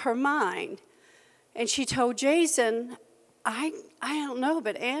comes to her mind. And she told Jason, I don't know,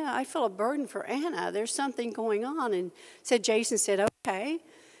 but Anna, I feel a burden for Anna. There's something going on. And Jason said, okay.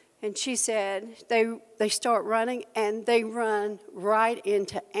 And she said, they start running, and they run right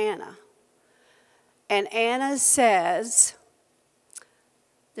into Anna. And Anna says,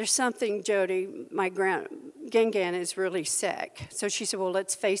 there's something, Jody, my Gangan is really sick. So she said, well,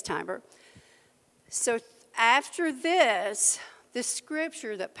 let's FaceTime her. So after this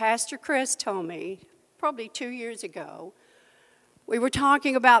scripture that Pastor Chris told me, probably 2 years ago, we were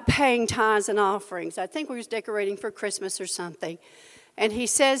talking about paying tithes and offerings. I think we was decorating for Christmas or something. And he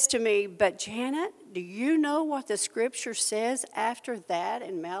says to me, but Janet, do you know what the scripture says after that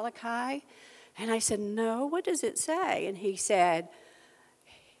in Malachi? And I said, no, what does it say? And he said,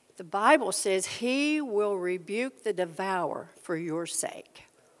 the Bible says he will rebuke the devourer for your sake.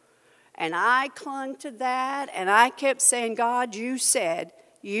 And I clung to that, and I kept saying, God, you said.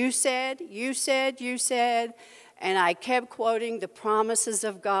 And I kept quoting the promises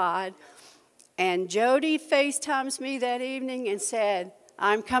of God. And Jody FaceTimes me that evening and said,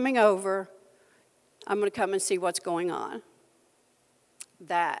 I'm coming over. I'm going to come and see what's going on.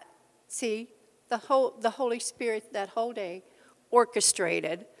 The Holy Spirit that whole day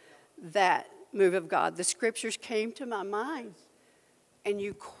orchestrated that move of God. The scriptures came to my mind. And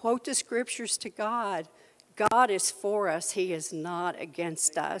you quote the scriptures to God. God is for us. He is not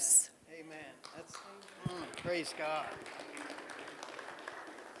against us. Amen. Praise God.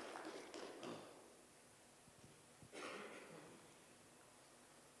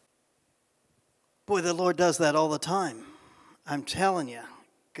 Boy, the Lord does that all the time. I'm telling you,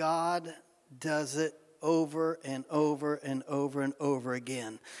 God does it over and over and over and over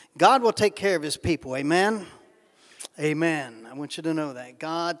again. God will take care of his people. Amen? Amen. I want you to know that.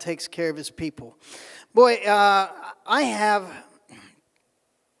 God takes care of his people. Boy, I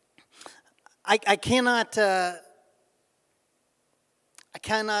cannot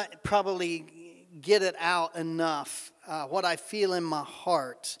probably get it out enough, what I feel in my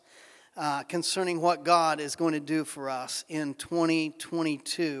heart concerning what God is going to do for us in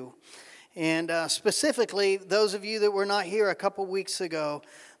 2022. And specifically, those of you that were not here a couple weeks ago,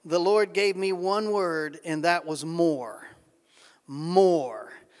 the Lord gave me one word, and that was more.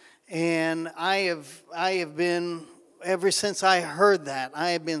 More. And I have been, ever since I heard that, I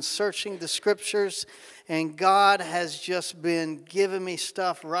have been searching the scriptures, and God has just been giving me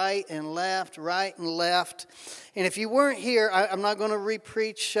stuff right and left. And if you weren't here, I'm not going to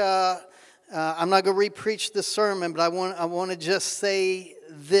repreach. I'm not going to repreach the sermon, but I want to just say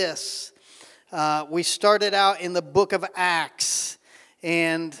this. We started out in the book of Acts,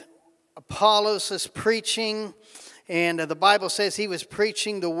 and Apollos is preaching, and the Bible says he was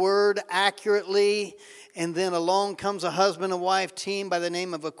preaching the word accurately, and then along comes a husband and wife team by the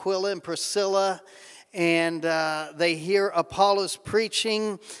name of Aquila and Priscilla, and they hear Apollos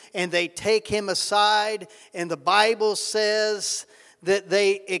preaching, and they take him aside, and the Bible says that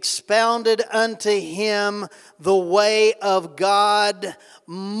they expounded unto him the way of God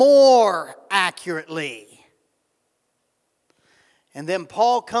more accurately. And then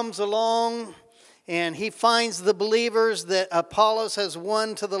Paul comes along, and he finds the believers that Apollos has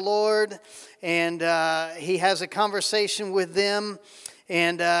won to the Lord, and he has a conversation with them.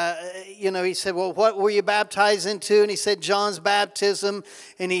 And, he said, well, what were you baptized into? And he said, John's baptism.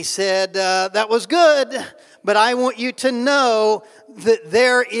 And he said, that was good, but I want you to know that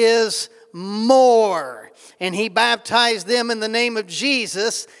there is more. And he baptized them in the name of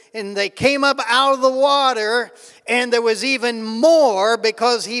Jesus, and they came up out of the water, and there was even more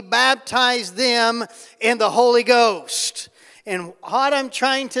because he baptized them in the Holy Ghost. And what I'm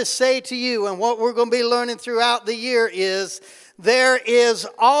trying to say to you, and what we're going to be learning throughout the year, is there is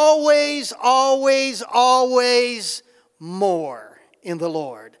always, always, always more in the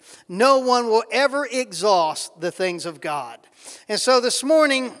Lord. No one will ever exhaust the things of God. And so this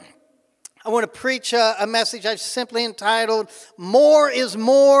morning, I want to preach a message I've simply entitled, More is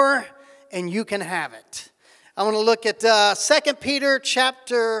More, and You Can Have It. I want to look at 2 Peter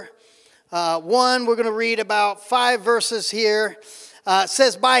chapter 1. We're going to read about 5 verses here. It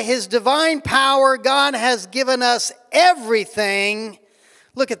says, by his divine power, God has given us everything.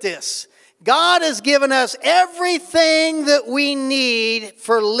 Look at this. God has given us everything that we need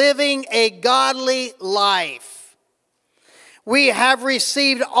for living a godly life. We have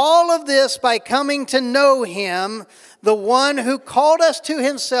received all of this by coming to know him, the one who called us to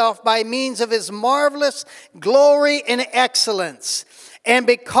himself by means of his marvelous glory and excellence. And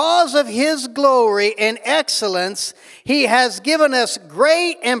because of his glory and excellence, he has given us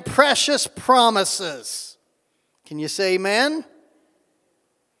great and precious promises. Can you say amen?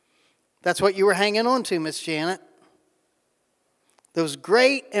 That's what you were hanging on to, Miss Janet. Those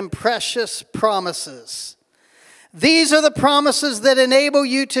great and precious promises. These are the promises that enable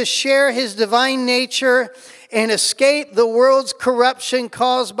you to share His divine nature and escape the world's corruption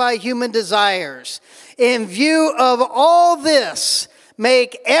caused by human desires. In view of all this,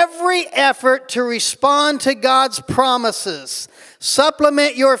 make every effort to respond to God's promises.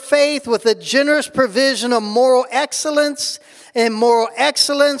 Supplement your faith with a generous provision of moral excellence, and moral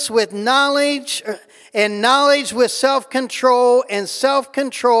excellence with knowledge, and knowledge with self-control, and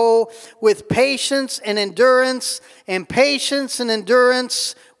self-control with patience and endurance, and patience and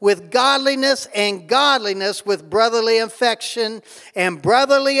endurance with godliness, and godliness with brotherly affection, and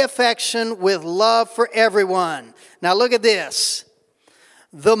brotherly affection with love for everyone. Now look at this.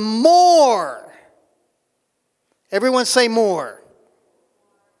 The more, everyone say more.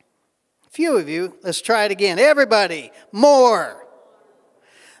 Few of you, let's try it again. Everybody, more.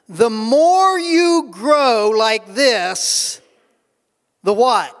 The more you grow like this, the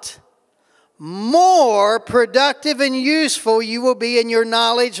what? More productive and useful you will be in your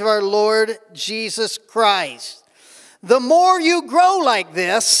knowledge of our Lord Jesus Christ. The more you grow like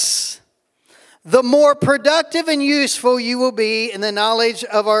this, the more productive and useful you will be in the knowledge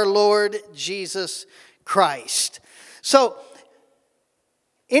of our Lord Jesus Christ. So,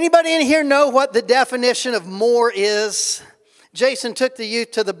 anybody in here know what the definition of more is? Jason took the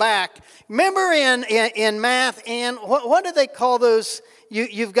youth to the back. Remember in math, and what do they call those?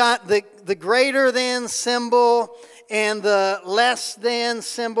 You've got the greater than symbol and the less than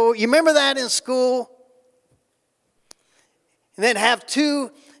symbol. You remember that in school? And then have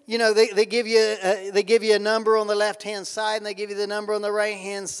two, they give you a number on the left-hand side, and they give you the number on the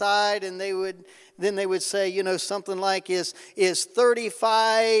right-hand side, and they would say, something like, is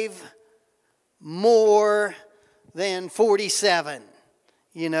 35 more than 47?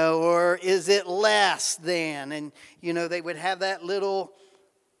 Or is it less than? And, they would have that little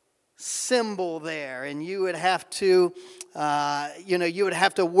symbol there, and you would have to,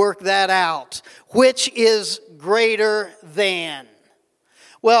 work that out. Which is greater than?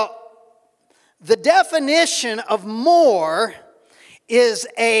 Well, the definition of more is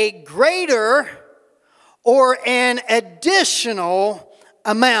a greater or an additional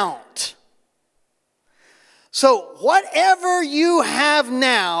amount. So whatever you have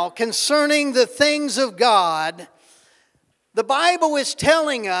now concerning the things of God, the Bible is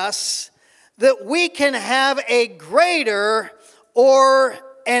telling us that we can have a greater or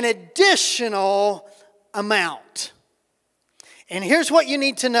an additional amount. And here's what you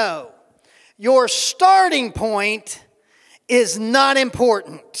need to know. Your starting point is not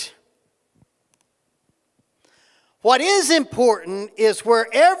important. What is important is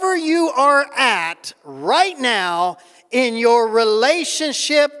wherever you are at right now in your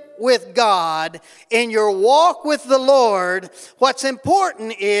relationship with God, in your walk with the Lord, what's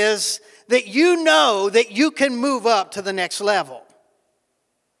important is that you know that you can move up to the next level.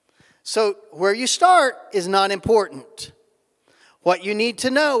 So where you start is not important. What you need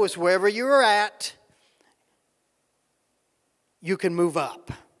to know is wherever you are at, you can move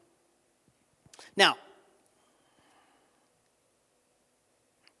up. Now,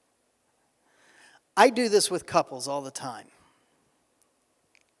 I do this with couples all the time.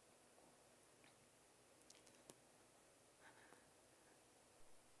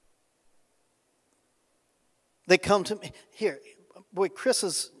 They come to me, here, boy,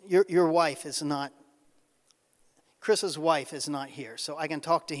 your wife is not, Chris's wife is not here, so I can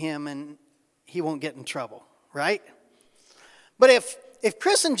talk to him and he won't get in trouble, right? But if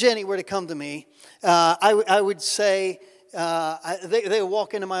Chris and Jenny were to come to me, I would say, they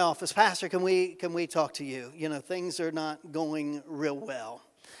walk into my office, Pastor, can we talk to you? Things are not going real well.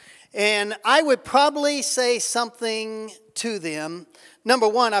 And I would probably say something to them. Number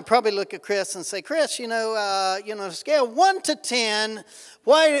one, I'd probably look at Chris and say, Chris, scale 1 to 10,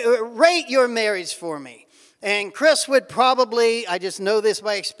 rate your marriage for me. And Chris would probably, I just know this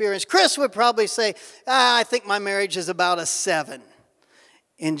by experience, Chris would probably say, I think my marriage is about a 7.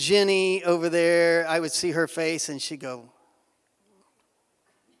 And Jenny over there, I would see her face and she'd go,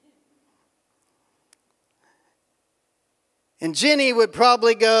 and Jenny would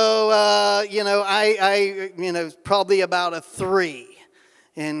probably go, probably about a 3.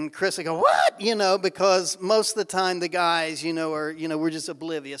 And Chris would go, what? Because most of the time the guys, we're just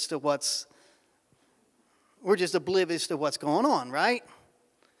oblivious to what's going on, right?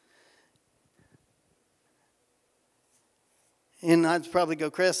 And I'd probably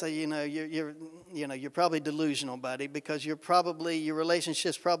go, Chris, you're probably delusional, buddy, because your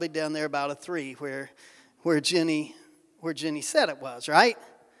relationship's probably down there about a 3, where Jenny said it was, right?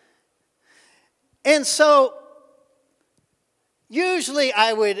 And so, Usually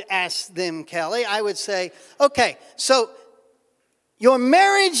I would ask them, Kelly, I would say, okay, so your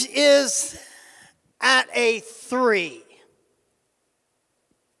marriage is at a 3.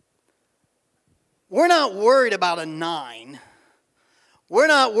 We're not worried about a 9. We're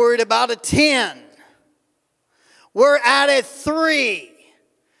not worried about a 10. We're at a 3.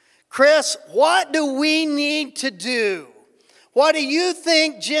 Chris, what do we need to do? What do you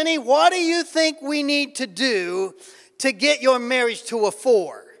think, Jenny? What do you think we need to do to get your marriage to a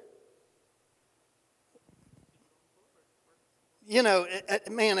 4? You know,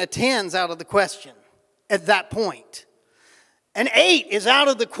 man, a 10's out of the question at that point. An 8 is out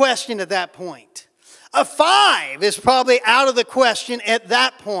of the question at that point. A 5 is probably out of the question at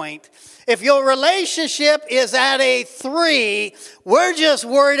that point. If your relationship is at a 3, we're just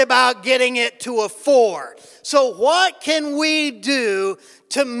worried about getting it to a 4. So what can we do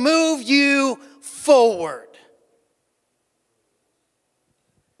to move you forward?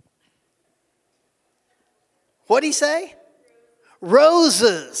 What'd he say?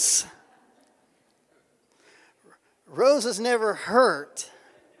 Roses. Roses never hurt.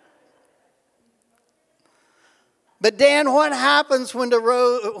 But Dan, what happens when the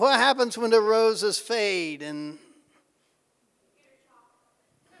roses fade and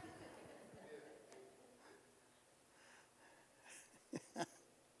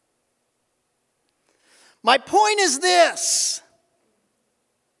my point is this.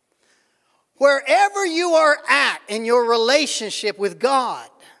 Wherever you are at in your relationship with God,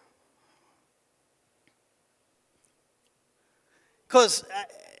 because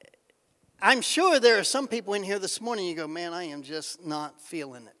I'm sure there are some people in here this morning, you go, man, I am just not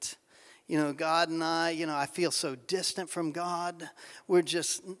feeling it. You know, God and I feel so distant from God. We're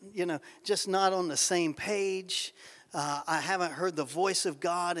just not on the same page. I haven't heard the voice of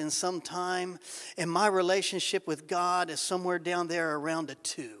God in some time. And my relationship with God is somewhere down there around a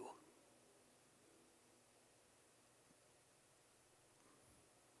 2.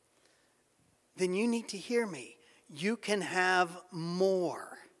 Then you need to hear me. You can have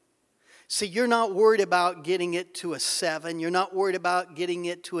more. See, you're not worried about getting it to a 7. You're not worried about getting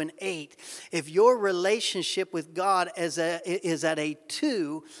it to an 8. If your relationship with God is at a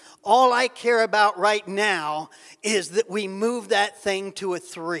 2, all I care about right now is that we move that thing to a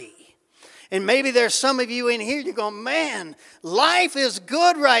 3. And maybe there's some of you in here, you're going, man, life is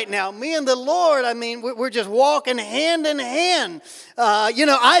good right now. Me and the Lord, I mean, we're just walking hand in hand.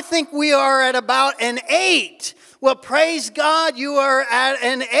 I think we are at about an 8. Well, praise God, you are at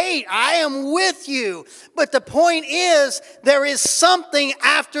an 8. I am with you. But the point is, there is something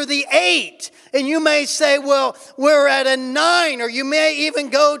after the 8. And you may say, well, we're at a 9, or you may even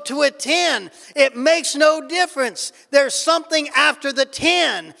go to a 10. It makes no difference. There's something after the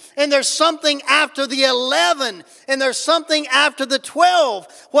 10, and there's something after the 11, and there's something after the 12.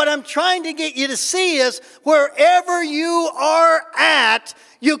 What I'm trying to get you to see is, wherever you are at,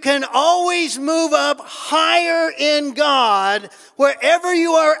 you can always move up higher in God. Wherever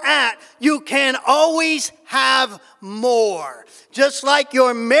you are at, you can always have more. Just like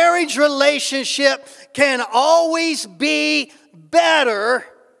your marriage relationship can always be better,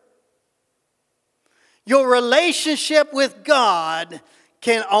 your relationship with God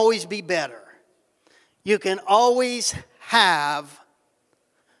can always be better. You can always have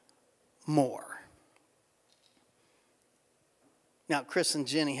more. Now, Chris and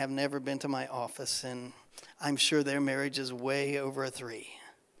Jenny have never been to my office, and I'm sure their marriage is way over a 3.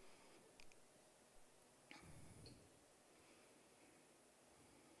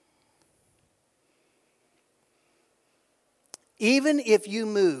 Even if you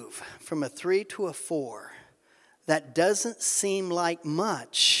move from a 3 to a 4, that doesn't seem like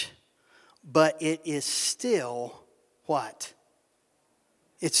much, but it is still what?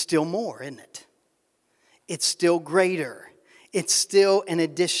 It's still more, isn't it? It's still greater. It's still an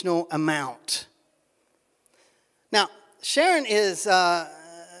additional amount. Now, Sharon's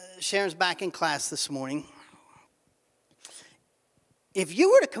back in class this morning. If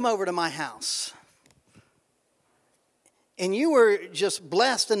you were to come over to my house and you were just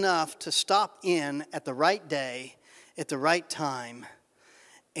blessed enough to stop in at the right day, at the right time,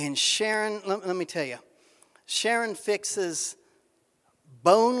 and Sharon, let me tell you, Sharon fixes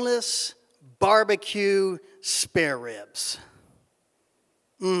boneless barbecue spare ribs.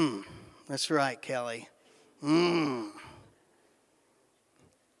 That's right, Kelly. Man,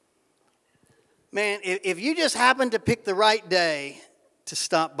 if you just happened to pick the right day to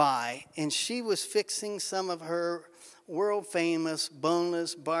stop by, and she was fixing some of her world-famous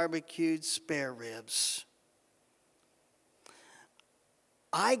boneless barbecued spare ribs,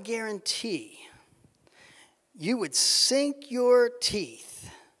 I guarantee you would sink your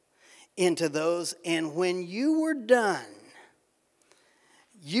teeth into those, and when you were done,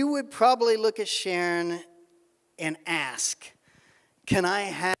 you would probably look at Sharon and ask, can I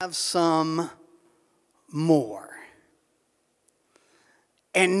have some more?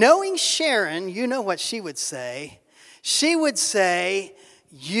 And knowing Sharon, you know what she would say. She would say,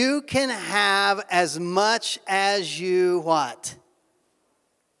 you can have as much as you what?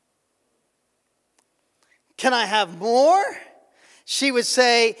 Can I have more? She would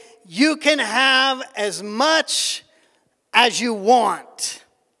say, you can have as much as you want.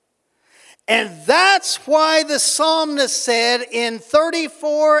 And that's why the psalmist said in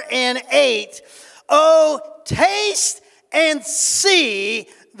 34:8, oh, taste and see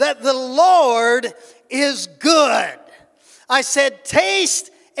that the Lord is good. I said, taste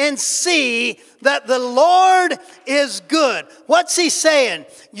and see that the Lord is good. What's he saying?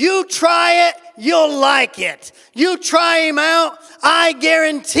 You try it, you'll like it. You try him out, I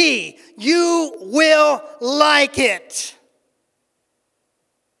guarantee you will like it.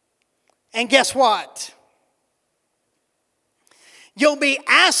 And guess what? You'll be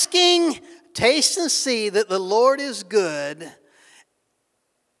asking, taste and see that the Lord is good,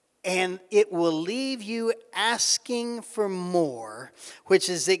 and it will leave you asking for more, which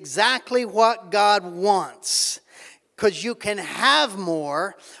is exactly what God wants. Because you can have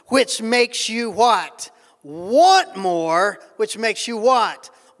more, which makes you what? Want more, which makes you what?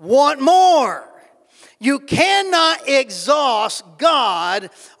 Want more. You cannot exhaust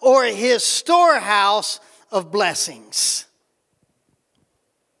God or his storehouse of blessings.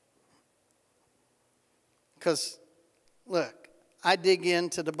 Because, look, I dig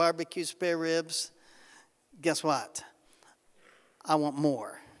into the barbecue spare ribs. Guess what? I want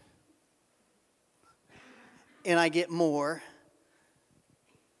more. And I get more.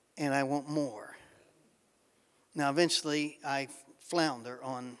 And I want more. Now, eventually, I flounder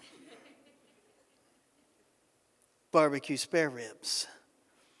on barbecue spare ribs.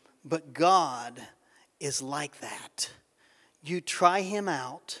 But God is like that. You try him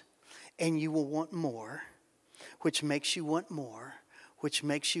out, and you will want more, which makes you want more, which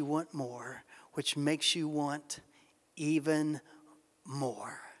makes you want more, which makes you want even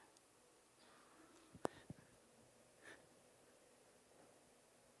more.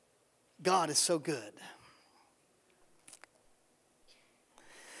 God is so good.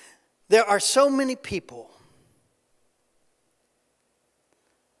 There are so many people,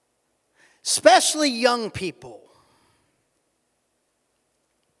 especially young people,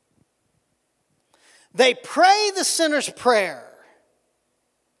 they pray the sinner's prayer.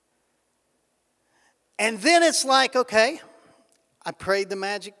 And then it's like, okay, I prayed the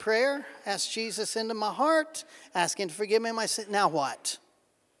magic prayer, asked Jesus into my heart, asked him to forgive me my sin. Now what?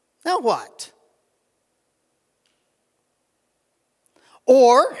 Now what?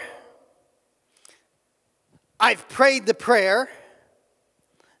 Or, I've prayed the prayer,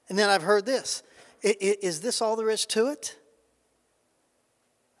 and then I've heard this. Is this all there is to it?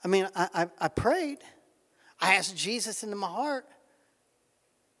 I mean, I prayed. I asked Jesus into my heart.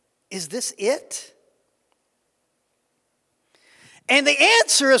 Is this it? And the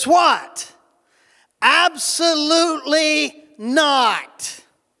answer is what? Absolutely not.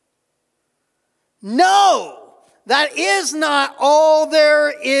 No, that is not all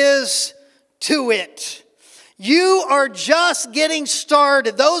there is to it. You are just getting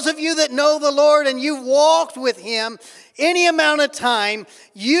started. Those of you that know the Lord and you've walked with him any amount of time,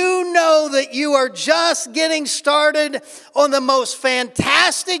 you know that you are just getting started on the most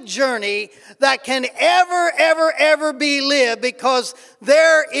fantastic journey that can ever be lived, because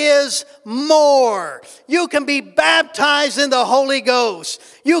there is more. You can be baptized in the Holy Ghost.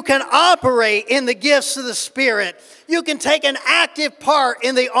 You can operate in the gifts of the Spirit. You can take an active part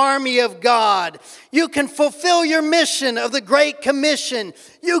in the army of God. You can fulfill your mission of the Great Commission.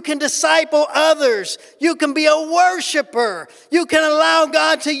 You can disciple others. You can be a worshiper. You can allow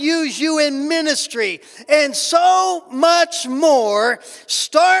God to use you in ministry. And so much more.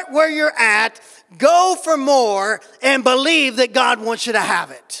 Start where you're at. Go for more. And believe that God wants you to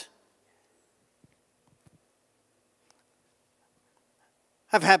have it.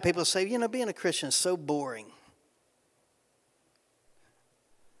 I've had people say, you know, being a Christian is so boring.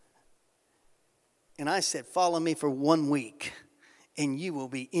 And I said, follow me for 1 week, and you will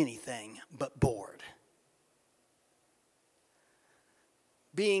be anything but bored.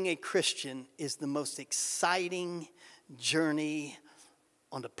 Being a Christian is the most exciting journey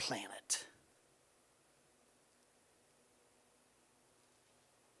on the planet.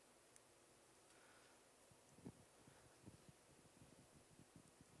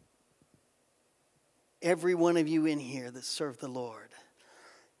 every one of you in here that serve the Lord,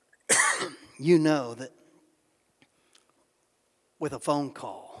 you know that with a phone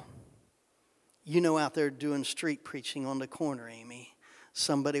call, out there doing street preaching on the corner, Amy,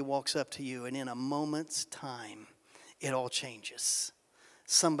 somebody walks up to you and in a moment's time, it all changes.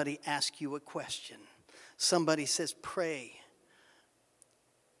 Somebody asks you a question. Somebody says, pray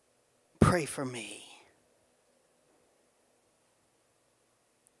for me.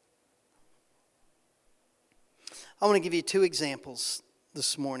 I want to give you 2 examples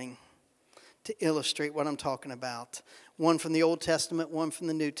this morning to illustrate what I'm talking about. One from the Old Testament, one from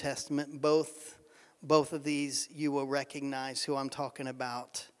the New Testament. Both of these you will recognize who I'm talking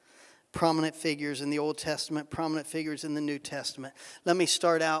about. Prominent figures in the Old Testament, prominent figures in the New Testament. Let me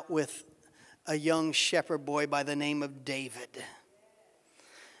start out with a young shepherd boy by the name of David.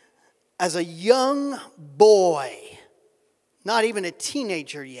 As a young boy, not even a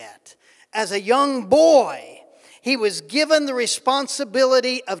teenager yet, as a young boy, he was given the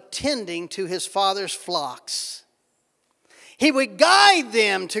responsibility of tending to his father's flocks. He would guide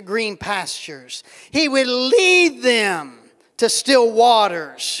them to green pastures. He would lead them to still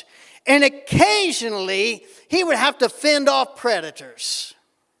waters. And occasionally, he would have to fend off predators.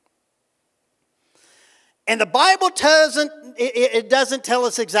 And the Bible doesn't tell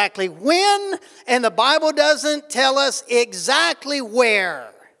us exactly when, and the Bible doesn't tell us exactly where.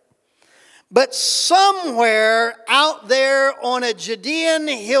 But somewhere out there on a Judean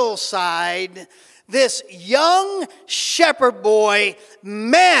hillside, this young shepherd boy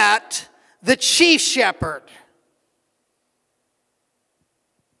met the chief shepherd.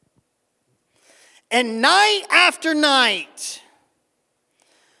 And night after night,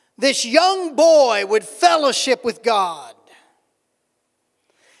 this young boy would fellowship with God.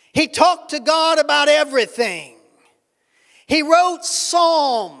 He talked to God about everything. He wrote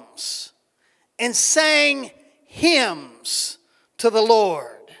psalms and sang hymns to the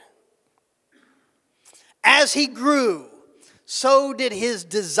Lord. As he grew, so did his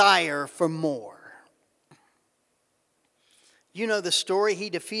desire for more. You know the story. He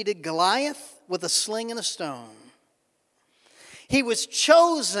defeated Goliath with a sling and a stone. He was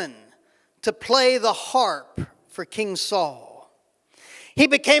chosen to play the harp for King Saul. He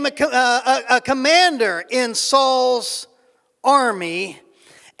became a commander in Saul's army.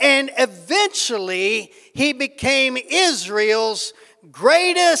 And eventually, he became Israel's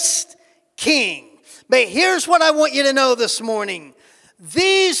greatest king. But here's what I want you to know this morning.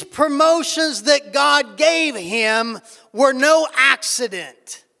 These promotions that God gave him were no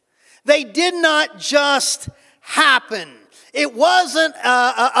accident. They did not just happen. It wasn't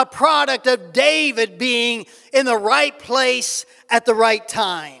a product of David being in the right place at the right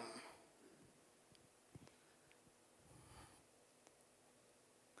time.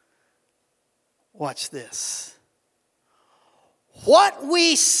 Watch this. What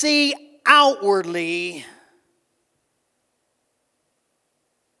we see outwardly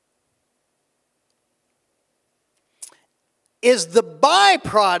is the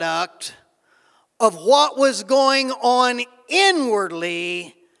byproduct of what was going on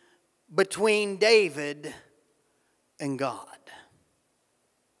inwardly between David and God.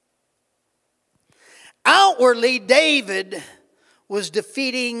 Outwardly, David was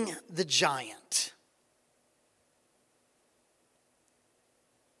defeating the giant.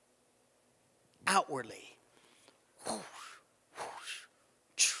 Outwardly.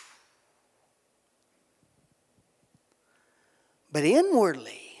 But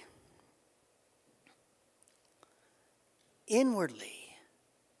inwardly,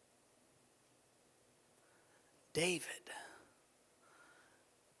 David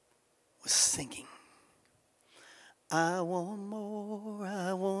was thinking, I want more,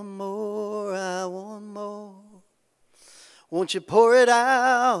 I want more, I want more. Won't you pour it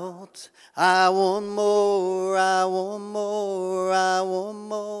out? I want more, I want more, I want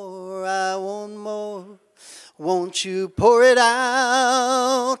more, I want more. Won't you pour it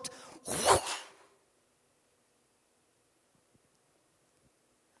out?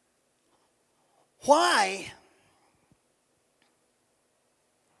 Why?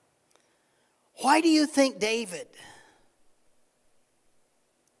 Why do you think David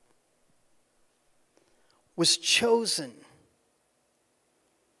was chosen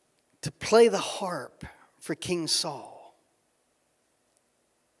to play the harp for King Saul?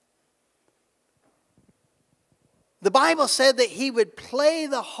 The Bible said that he would play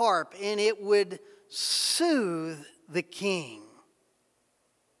the harp and it would soothe the king.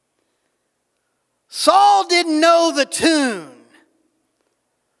 Saul didn't know the tune,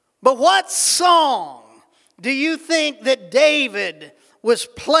 but what song do you think that David was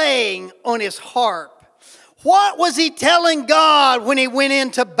playing on his harp What was he telling God when he went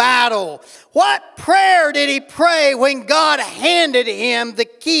into battle? What prayer did he pray when God handed him the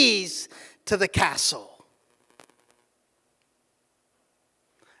keys to the castle?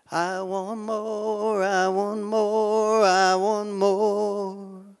 I want more, I want more, I want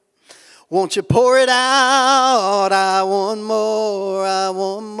more. Won't you pour it out? I want more, I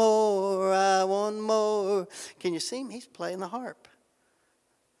want more, I want more. Can you see him? He's playing the harp.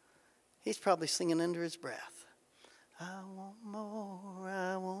 He's probably singing under his breath. I want more,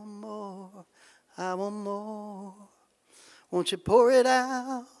 I want more, I want more. Won't you pour it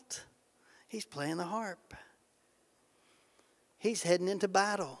out? He's playing the harp. He's heading into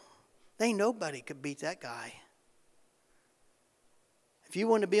battle. Ain't nobody could beat that guy. If you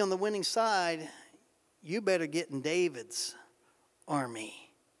want to be on the winning side, you better get in David's army.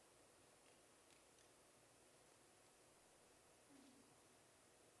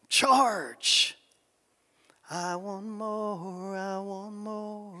 Charge. I want more, I want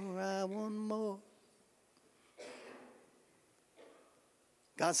more, I want more.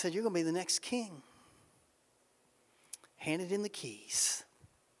 God said, you're going to be the next king. Handed him the keys.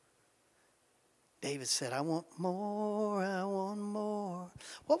 David said, I want more, I want more.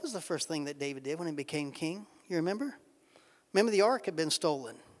 What was the first thing that David did when he became king? You remember? Remember the ark had been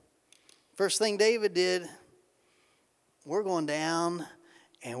stolen. First thing David did, we're going down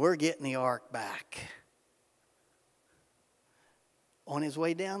and we're getting the ark back. On his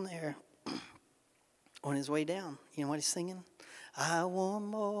way down there, on his way down, you know what he's singing? I want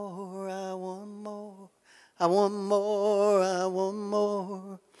more, I want more, I want more, I want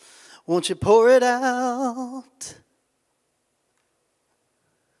more. Won't you pour it out?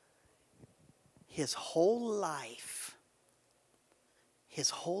 His whole life,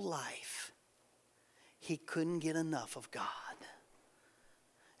 he couldn't get enough of God.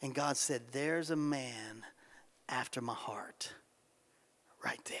 And God said, there's a man after my heart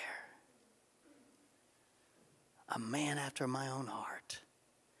right there. A man after my own heart.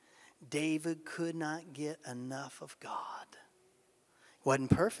 David could not get enough of God.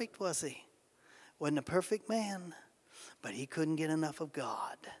 Wasn't perfect, was he? Wasn't a perfect man. But he couldn't get enough of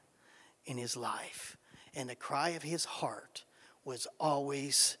God in his life. And the cry of his heart was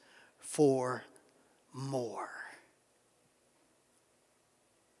always for more.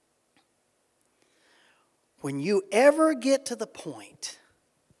 When you ever get to the point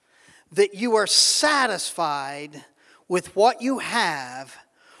that you are satisfied with what you have,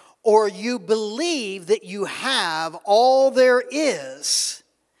 or you believe that you have all there is,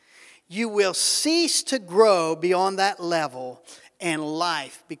 you will cease to grow beyond that level and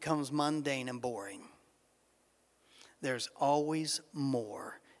life becomes mundane and boring. There's always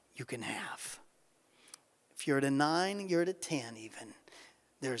more you can have. If you're at a 9, you're at a 10 even.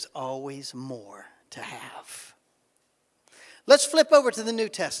 There's always more to have. Let's flip over to the New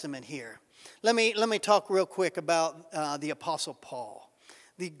Testament here. Let me talk real quick about the Apostle Paul.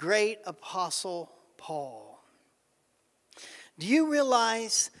 The great Apostle Paul. Do you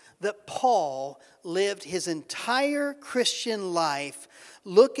realize that Paul lived his entire Christian life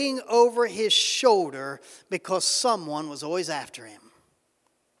looking over his shoulder because someone was always after him?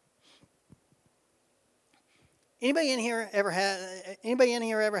 Anybody in here ever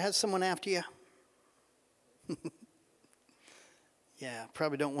had someone after you? Yeah,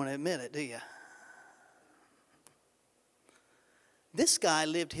 probably don't want to admit it, do you? This guy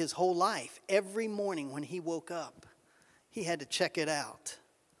lived his whole life. Every morning when he woke up, he had to check it out.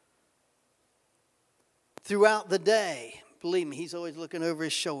 Throughout the day, believe me, he's always looking over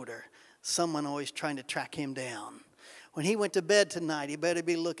his shoulder. Someone always trying to track him down. When he went to bed tonight, he better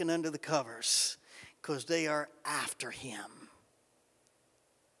be looking under the covers because they are after him.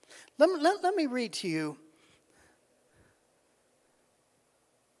 Let me read to you.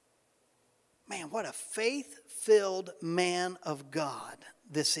 Man, what a faith-filled man of God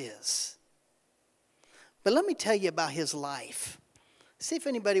this is. But let me tell you about his life. See if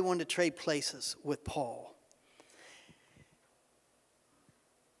anybody wanted to trade places with Paul.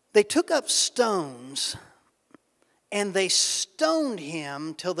 They took up stones and they stoned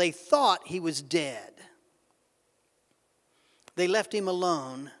him till they thought he was dead. They left him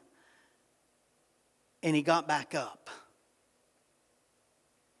alone and he got back up.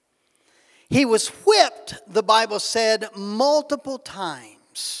 He was whipped, the Bible said, multiple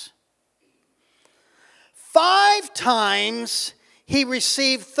times. 5 times he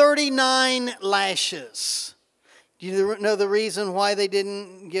received 39 lashes. Do you know the reason why they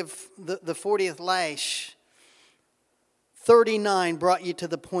didn't give the 40th lash? 39 brought you to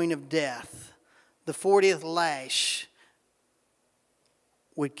the point of death. The 40th lash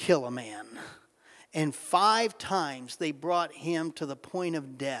would kill a man. And 5 times they brought him to the point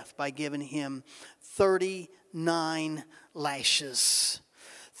of death by giving him 39 lashes.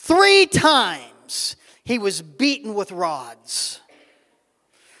 3 times he was beaten with rods.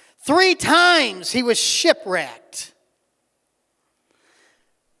 3 times he was shipwrecked.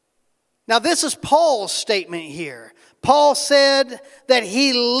 Now this is Paul's statement here. Paul said that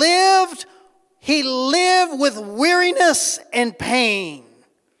he lived with weariness and pain.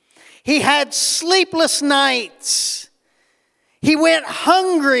 He had sleepless nights. He went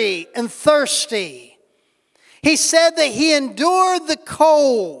hungry and thirsty. He said that he endured the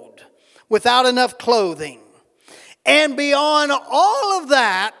cold without enough clothing. And beyond all of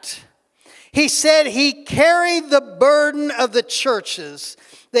that, he said he carried the burden of the churches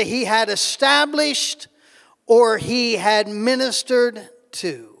that he had established or he had ministered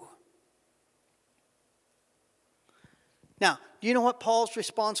to. Now, do you know what Paul's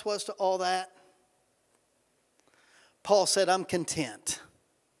response was to all that? Paul said, I'm content.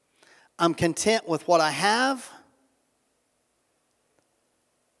 I'm content with what I have.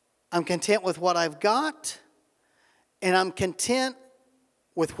 I'm content with what I've got. And I'm content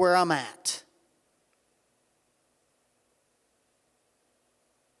with where I'm at.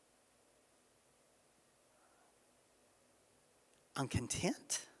 I'm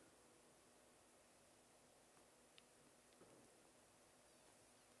content.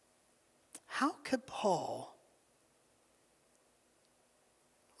 How could Paul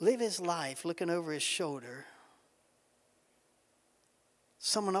live his life looking over his shoulder,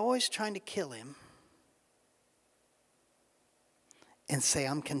 someone always trying to kill him, and say,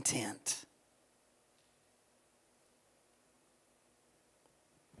 I'm content?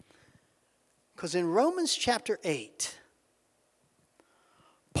 Because in Romans chapter 8,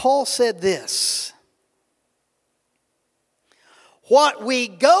 Paul said this: what we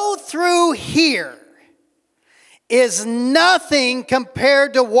go through here is nothing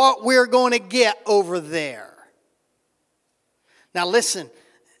compared to what we're going to get over there. Now listen,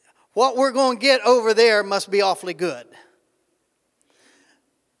 what we're going to get over there must be awfully good.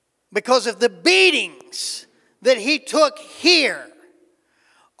 Because if the beatings that he took here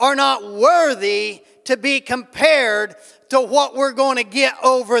are not worthy to be compared to what we're going to get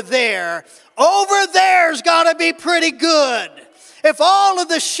over there's got to be pretty good. If all of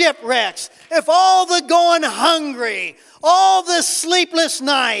the shipwrecks, if all the going hungry, all the sleepless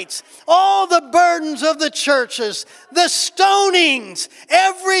nights, all the burdens of the churches, the stonings,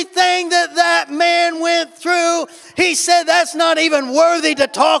 everything that man went through, he said that's not even worthy to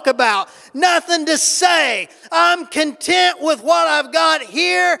talk about. Nothing to say. I'm content with what I've got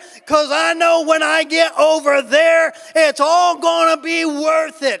here because I know when I get over there, it's all going to be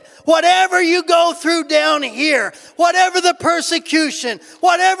worth it. Whatever you go through down here, whatever the persecution,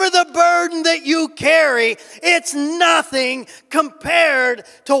 whatever the burden that you carry, it's nothing compared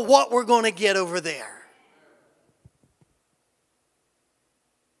to what we're going to get over there.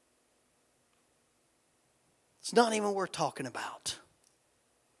 It's not even worth talking about.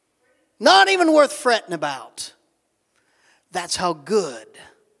 Not even worth fretting about. That's how good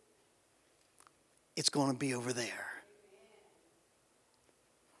it's going to be over there.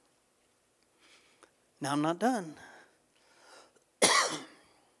 Now I'm not done.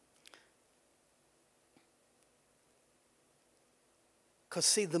 Because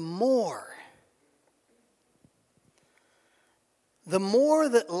see, the more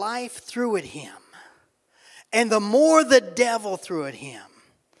that life threw at him, and the more the devil threw at him,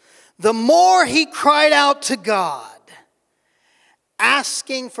 the more he cried out to God,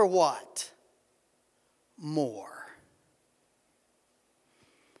 asking for what? More.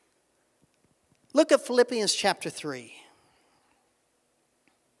 Look at Philippians chapter 3.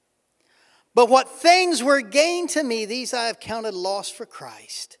 But what things were gained to me, these I have counted loss for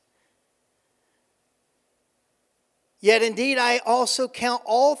Christ. Yet indeed I also count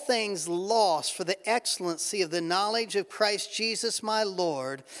all things loss for the excellency of the knowledge of Christ Jesus my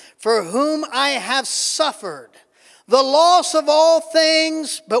Lord, for whom I have suffered the loss of all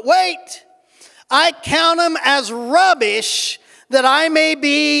things. But wait, I count them as rubbish, that I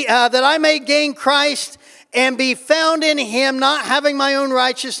may gain Christ and be found in him, not having my own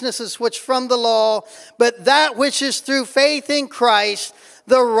righteousness which from the law, but that which is through faith in Christ,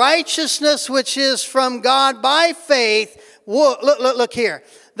 the righteousness which is from God by faith. Look here.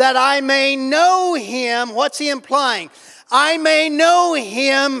 That I may know him. What's he implying? I may know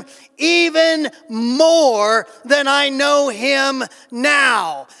him even more than I know him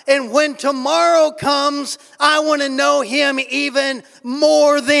now. And when tomorrow comes, I want to know him even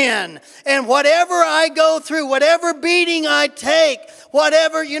more then. And whatever I go through, whatever beating I take,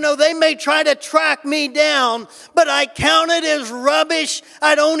 whatever, they may try to track me down, but I count it as rubbish.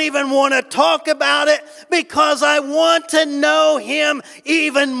 I don't even want to talk about it because I want to know Him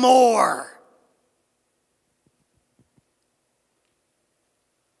even more.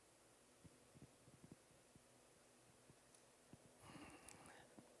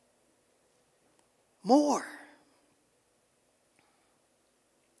 More.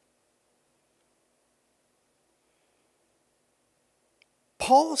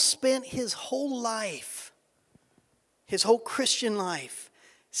 Paul spent his whole life, his whole Christian life,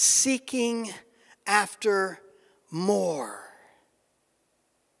 seeking after more.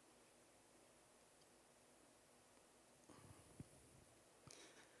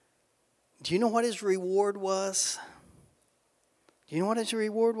 Do you know what his reward was? Do you know what his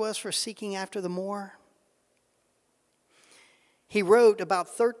reward was for seeking after the more? He wrote about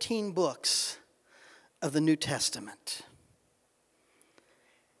 13 books of the New Testament.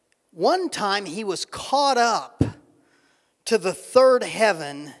 One time he was caught up to the third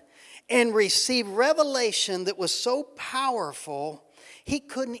heaven and received revelation that was so powerful he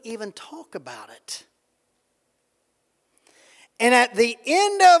couldn't even talk about it. And at the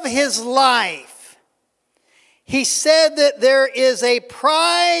end of his life, he said that there is a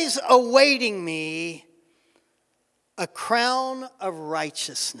prize awaiting me, a crown of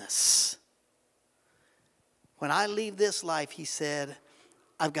righteousness. When I leave this life, he said,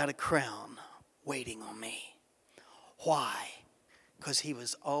 I've got a crown waiting on me. Why? Because he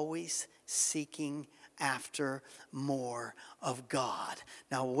was always seeking after more of God.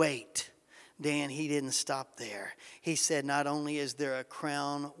 Now wait, Dan, he didn't stop there. He said, not only is there a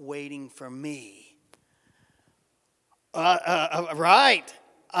crown waiting for me, right,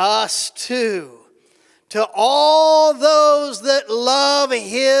 us too. To all those that love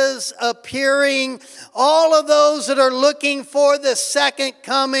His appearing, all of those that are looking for the second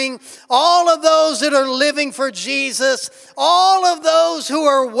coming, all of those that are living for Jesus, all of those who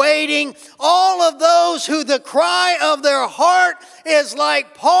are waiting, all of those who the cry of their heart is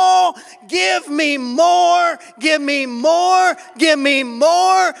like Paul, give me more, give me more, give me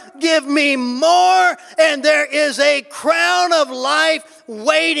more, give me more. And there is a crown of life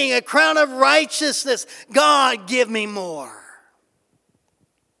waiting, a crown of righteousness. God, give me more.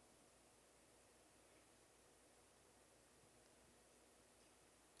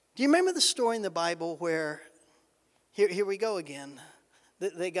 Do you remember the story in the Bible where, here we go again,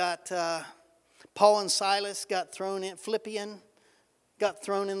 they got, Paul and Silas got thrown in, got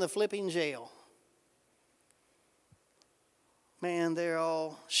thrown in the Philippian jail. Man, they're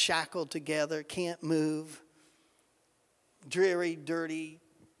all shackled together, can't move. Dreary, dirty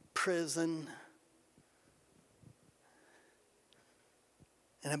prison.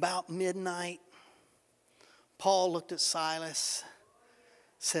 And about midnight, Paul looked at Silas,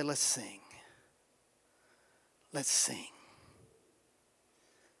 said, let's sing. Let's sing.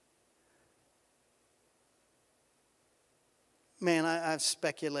 Man, I've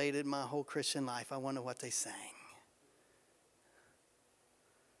speculated my whole Christian life. I wonder what they sang.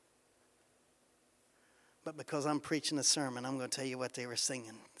 But because I'm preaching a sermon, I'm going to tell you what they were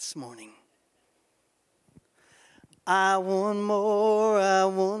singing this morning. I want more, I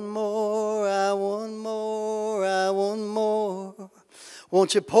want more, I want more, I want more.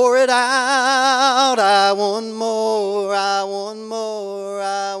 Won't you pour it out? I want more, I want more,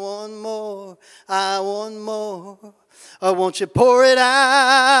 I want more, I want more. Oh, won't you pour it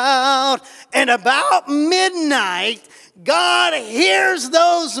out? And about midnight, God hears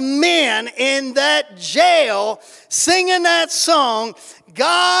those men in that jail singing that song,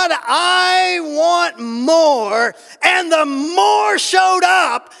 God, I want more. And the more showed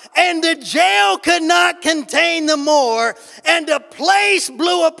up, and the jail could not contain the more, and the place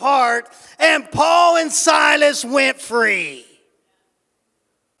blew apart, and Paul and Silas went free.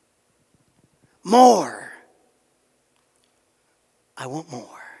 More. I want more.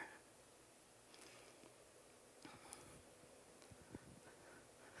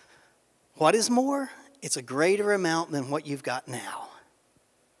 What is more? It's a greater amount than what you've got now.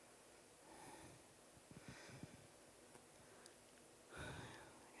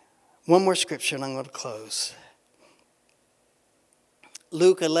 One more scripture and I'm going to close.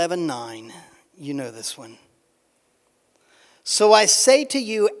 Luke 11:9. You know this one. So I say to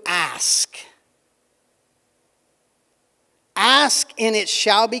you, ask. Ask and it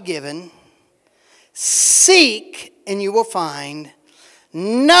shall be given. Seek and you will find.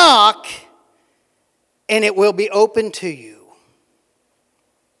 Knock and it will be open to you.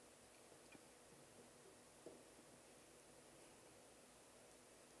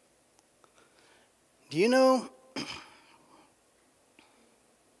 Do you know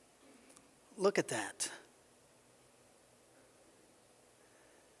Look at that.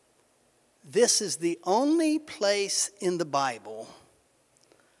 This is the only place in the Bible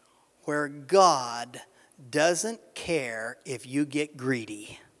where God doesn't care if you get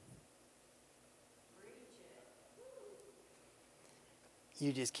greedy.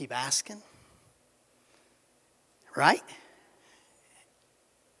 You just keep asking, right?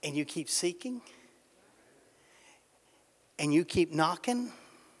 And you keep seeking, and you keep knocking,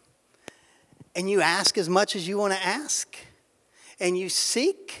 and you ask as much as you want to ask, and you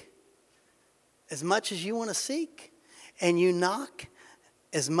seek as much as you want to seek, and you knock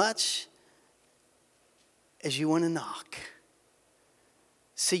as much as you want to knock.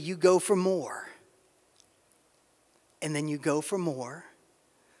 See, you go for more, and then you go for more,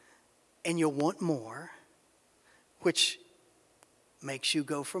 and you'll want more, which makes you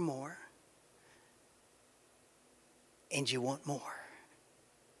go for more, and you want more.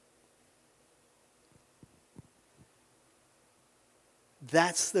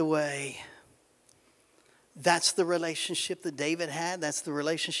 That's the way. That's the relationship that David had. That's the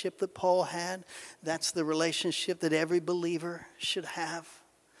relationship that Paul had. That's the relationship that every believer should have.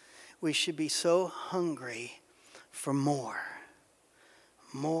 We should be so hungry for more.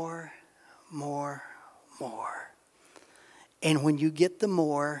 More, more, more. And when you get the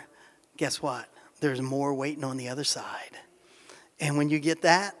more, guess what? There's more waiting on the other side. And when you get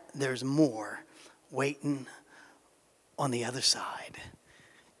that, there's more waiting on the other side.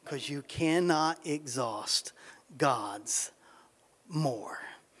 Because you cannot exhaust God's more.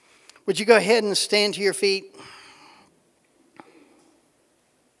 Would you go ahead and stand to your feet?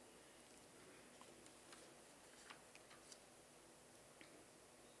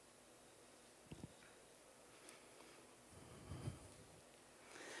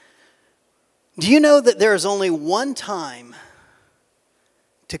 Do you know that there is only one time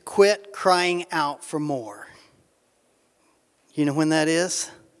to quit crying out for more? You know when that is?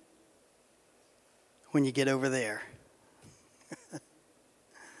 When you get over there.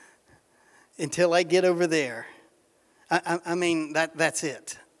 Until I get over there. I mean, that's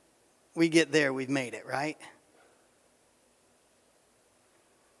it. We get there, we've made it, right?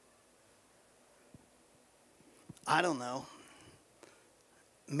 I don't know.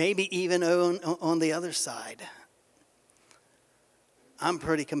 Maybe even on the other side. I'm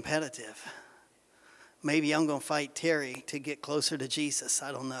pretty competitive. Maybe I'm going to fight Terry to get closer to Jesus.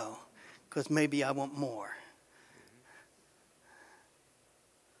 I don't know. Because maybe I want more.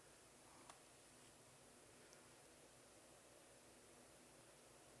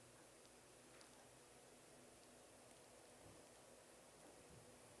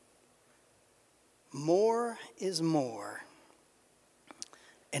 More is more.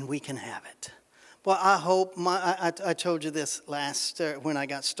 And we can have it. Well, I hope, I told you this last, when I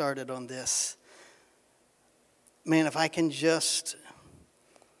got started on this. Man, if I can just,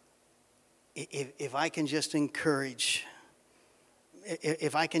 if I can just encourage,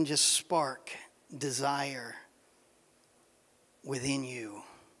 if I can just spark desire within you.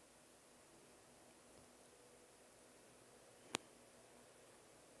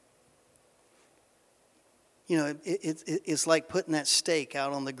 You know, it's like putting that steak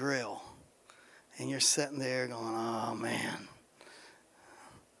out on the grill. And you're sitting there going, oh, man.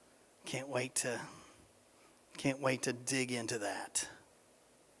 Can't wait to dig into that.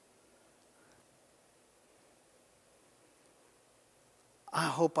 I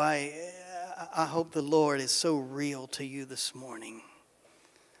hope the Lord is so real to you this morning.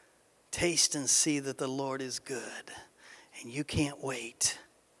 Taste and see that the Lord is good. And you can't wait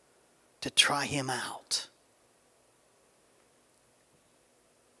to try him out.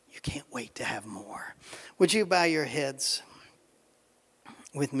 You can't wait to have more. Would you bow your heads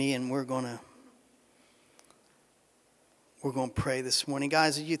with me, and we're going to pray this morning.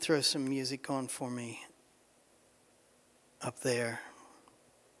 Guys, would you throw some music on for me up there?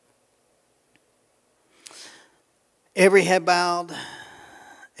 Every head bowed,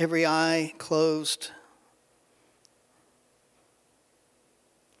 every eye closed.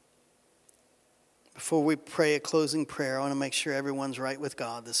 Before we pray a closing prayer, I want to make sure everyone's right with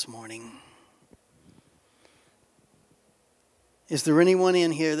God this morning. Is there anyone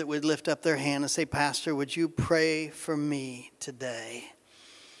in here that would lift up their hand and say, Pastor, would you pray for me today?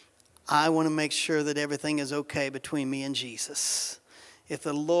 I want to make sure that everything is okay between me and Jesus. If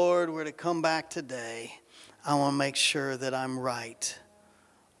the Lord were to come back today, I want to make sure that I'm right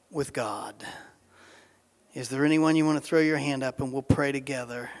with God. Is there anyone you want to throw your hand up and we'll pray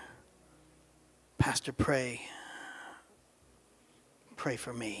together? Pastor, pray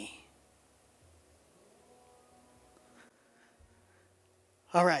for me.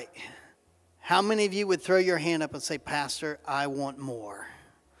 All right. How many of you would throw your hand up and say, Pastor, I want more.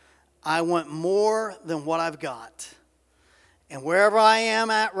 I want more than what I've got. And wherever I am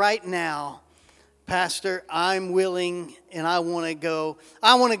at right now, Pastor, I'm willing and I want to go.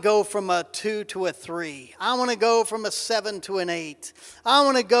 I want to go from a 2 to a 3. I want to go from a 7 to an 8. I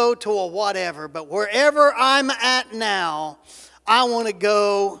want to go to a whatever. But wherever I'm at now, I want to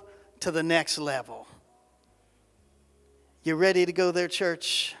go to the next level. You ready to go there,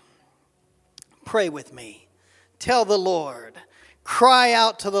 church? Pray with me. Tell the Lord. Cry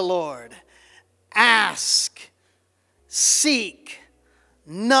out to the Lord. Ask. Seek.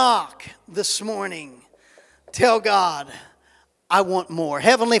 Knock this morning. Tell God, I want more.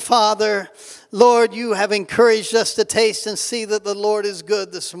 Heavenly Father, Lord, you have encouraged us to taste and see that the Lord is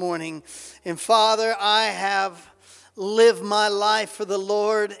good this morning. And Father, I have lived my life for the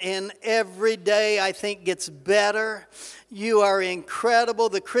Lord, and every day I think gets better. You are incredible.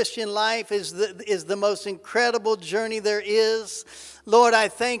 The Christian life is the most incredible journey there is. Lord, I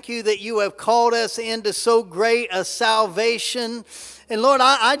thank you that you have called us into so great a salvation. And Lord,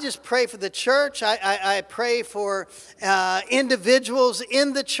 I just pray for the church. I pray for individuals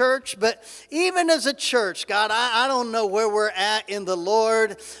in the church. But even as a church, God, I don't know where we're at in the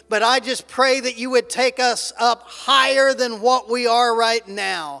Lord. But I just pray that you would take us up higher than what we are right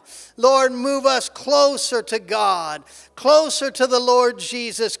now. Lord, move us closer to God, closer to the Lord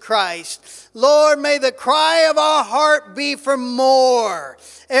Jesus Christ. Lord, may the cry of our heart be for more.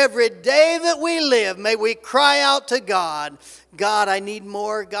 Every day that we live, may we cry out to God. God, I need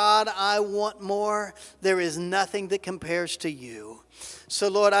more. God, I want more. There is nothing that compares to you. So,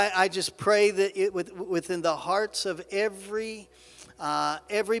 Lord, I just pray that within the hearts of every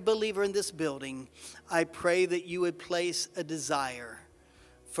believer in this building, I pray that you would place a desire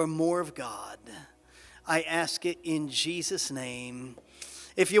for more of God. I ask it in Jesus' name.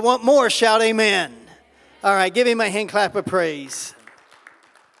 If you want more, shout amen. All right, give him a hand clap of praise.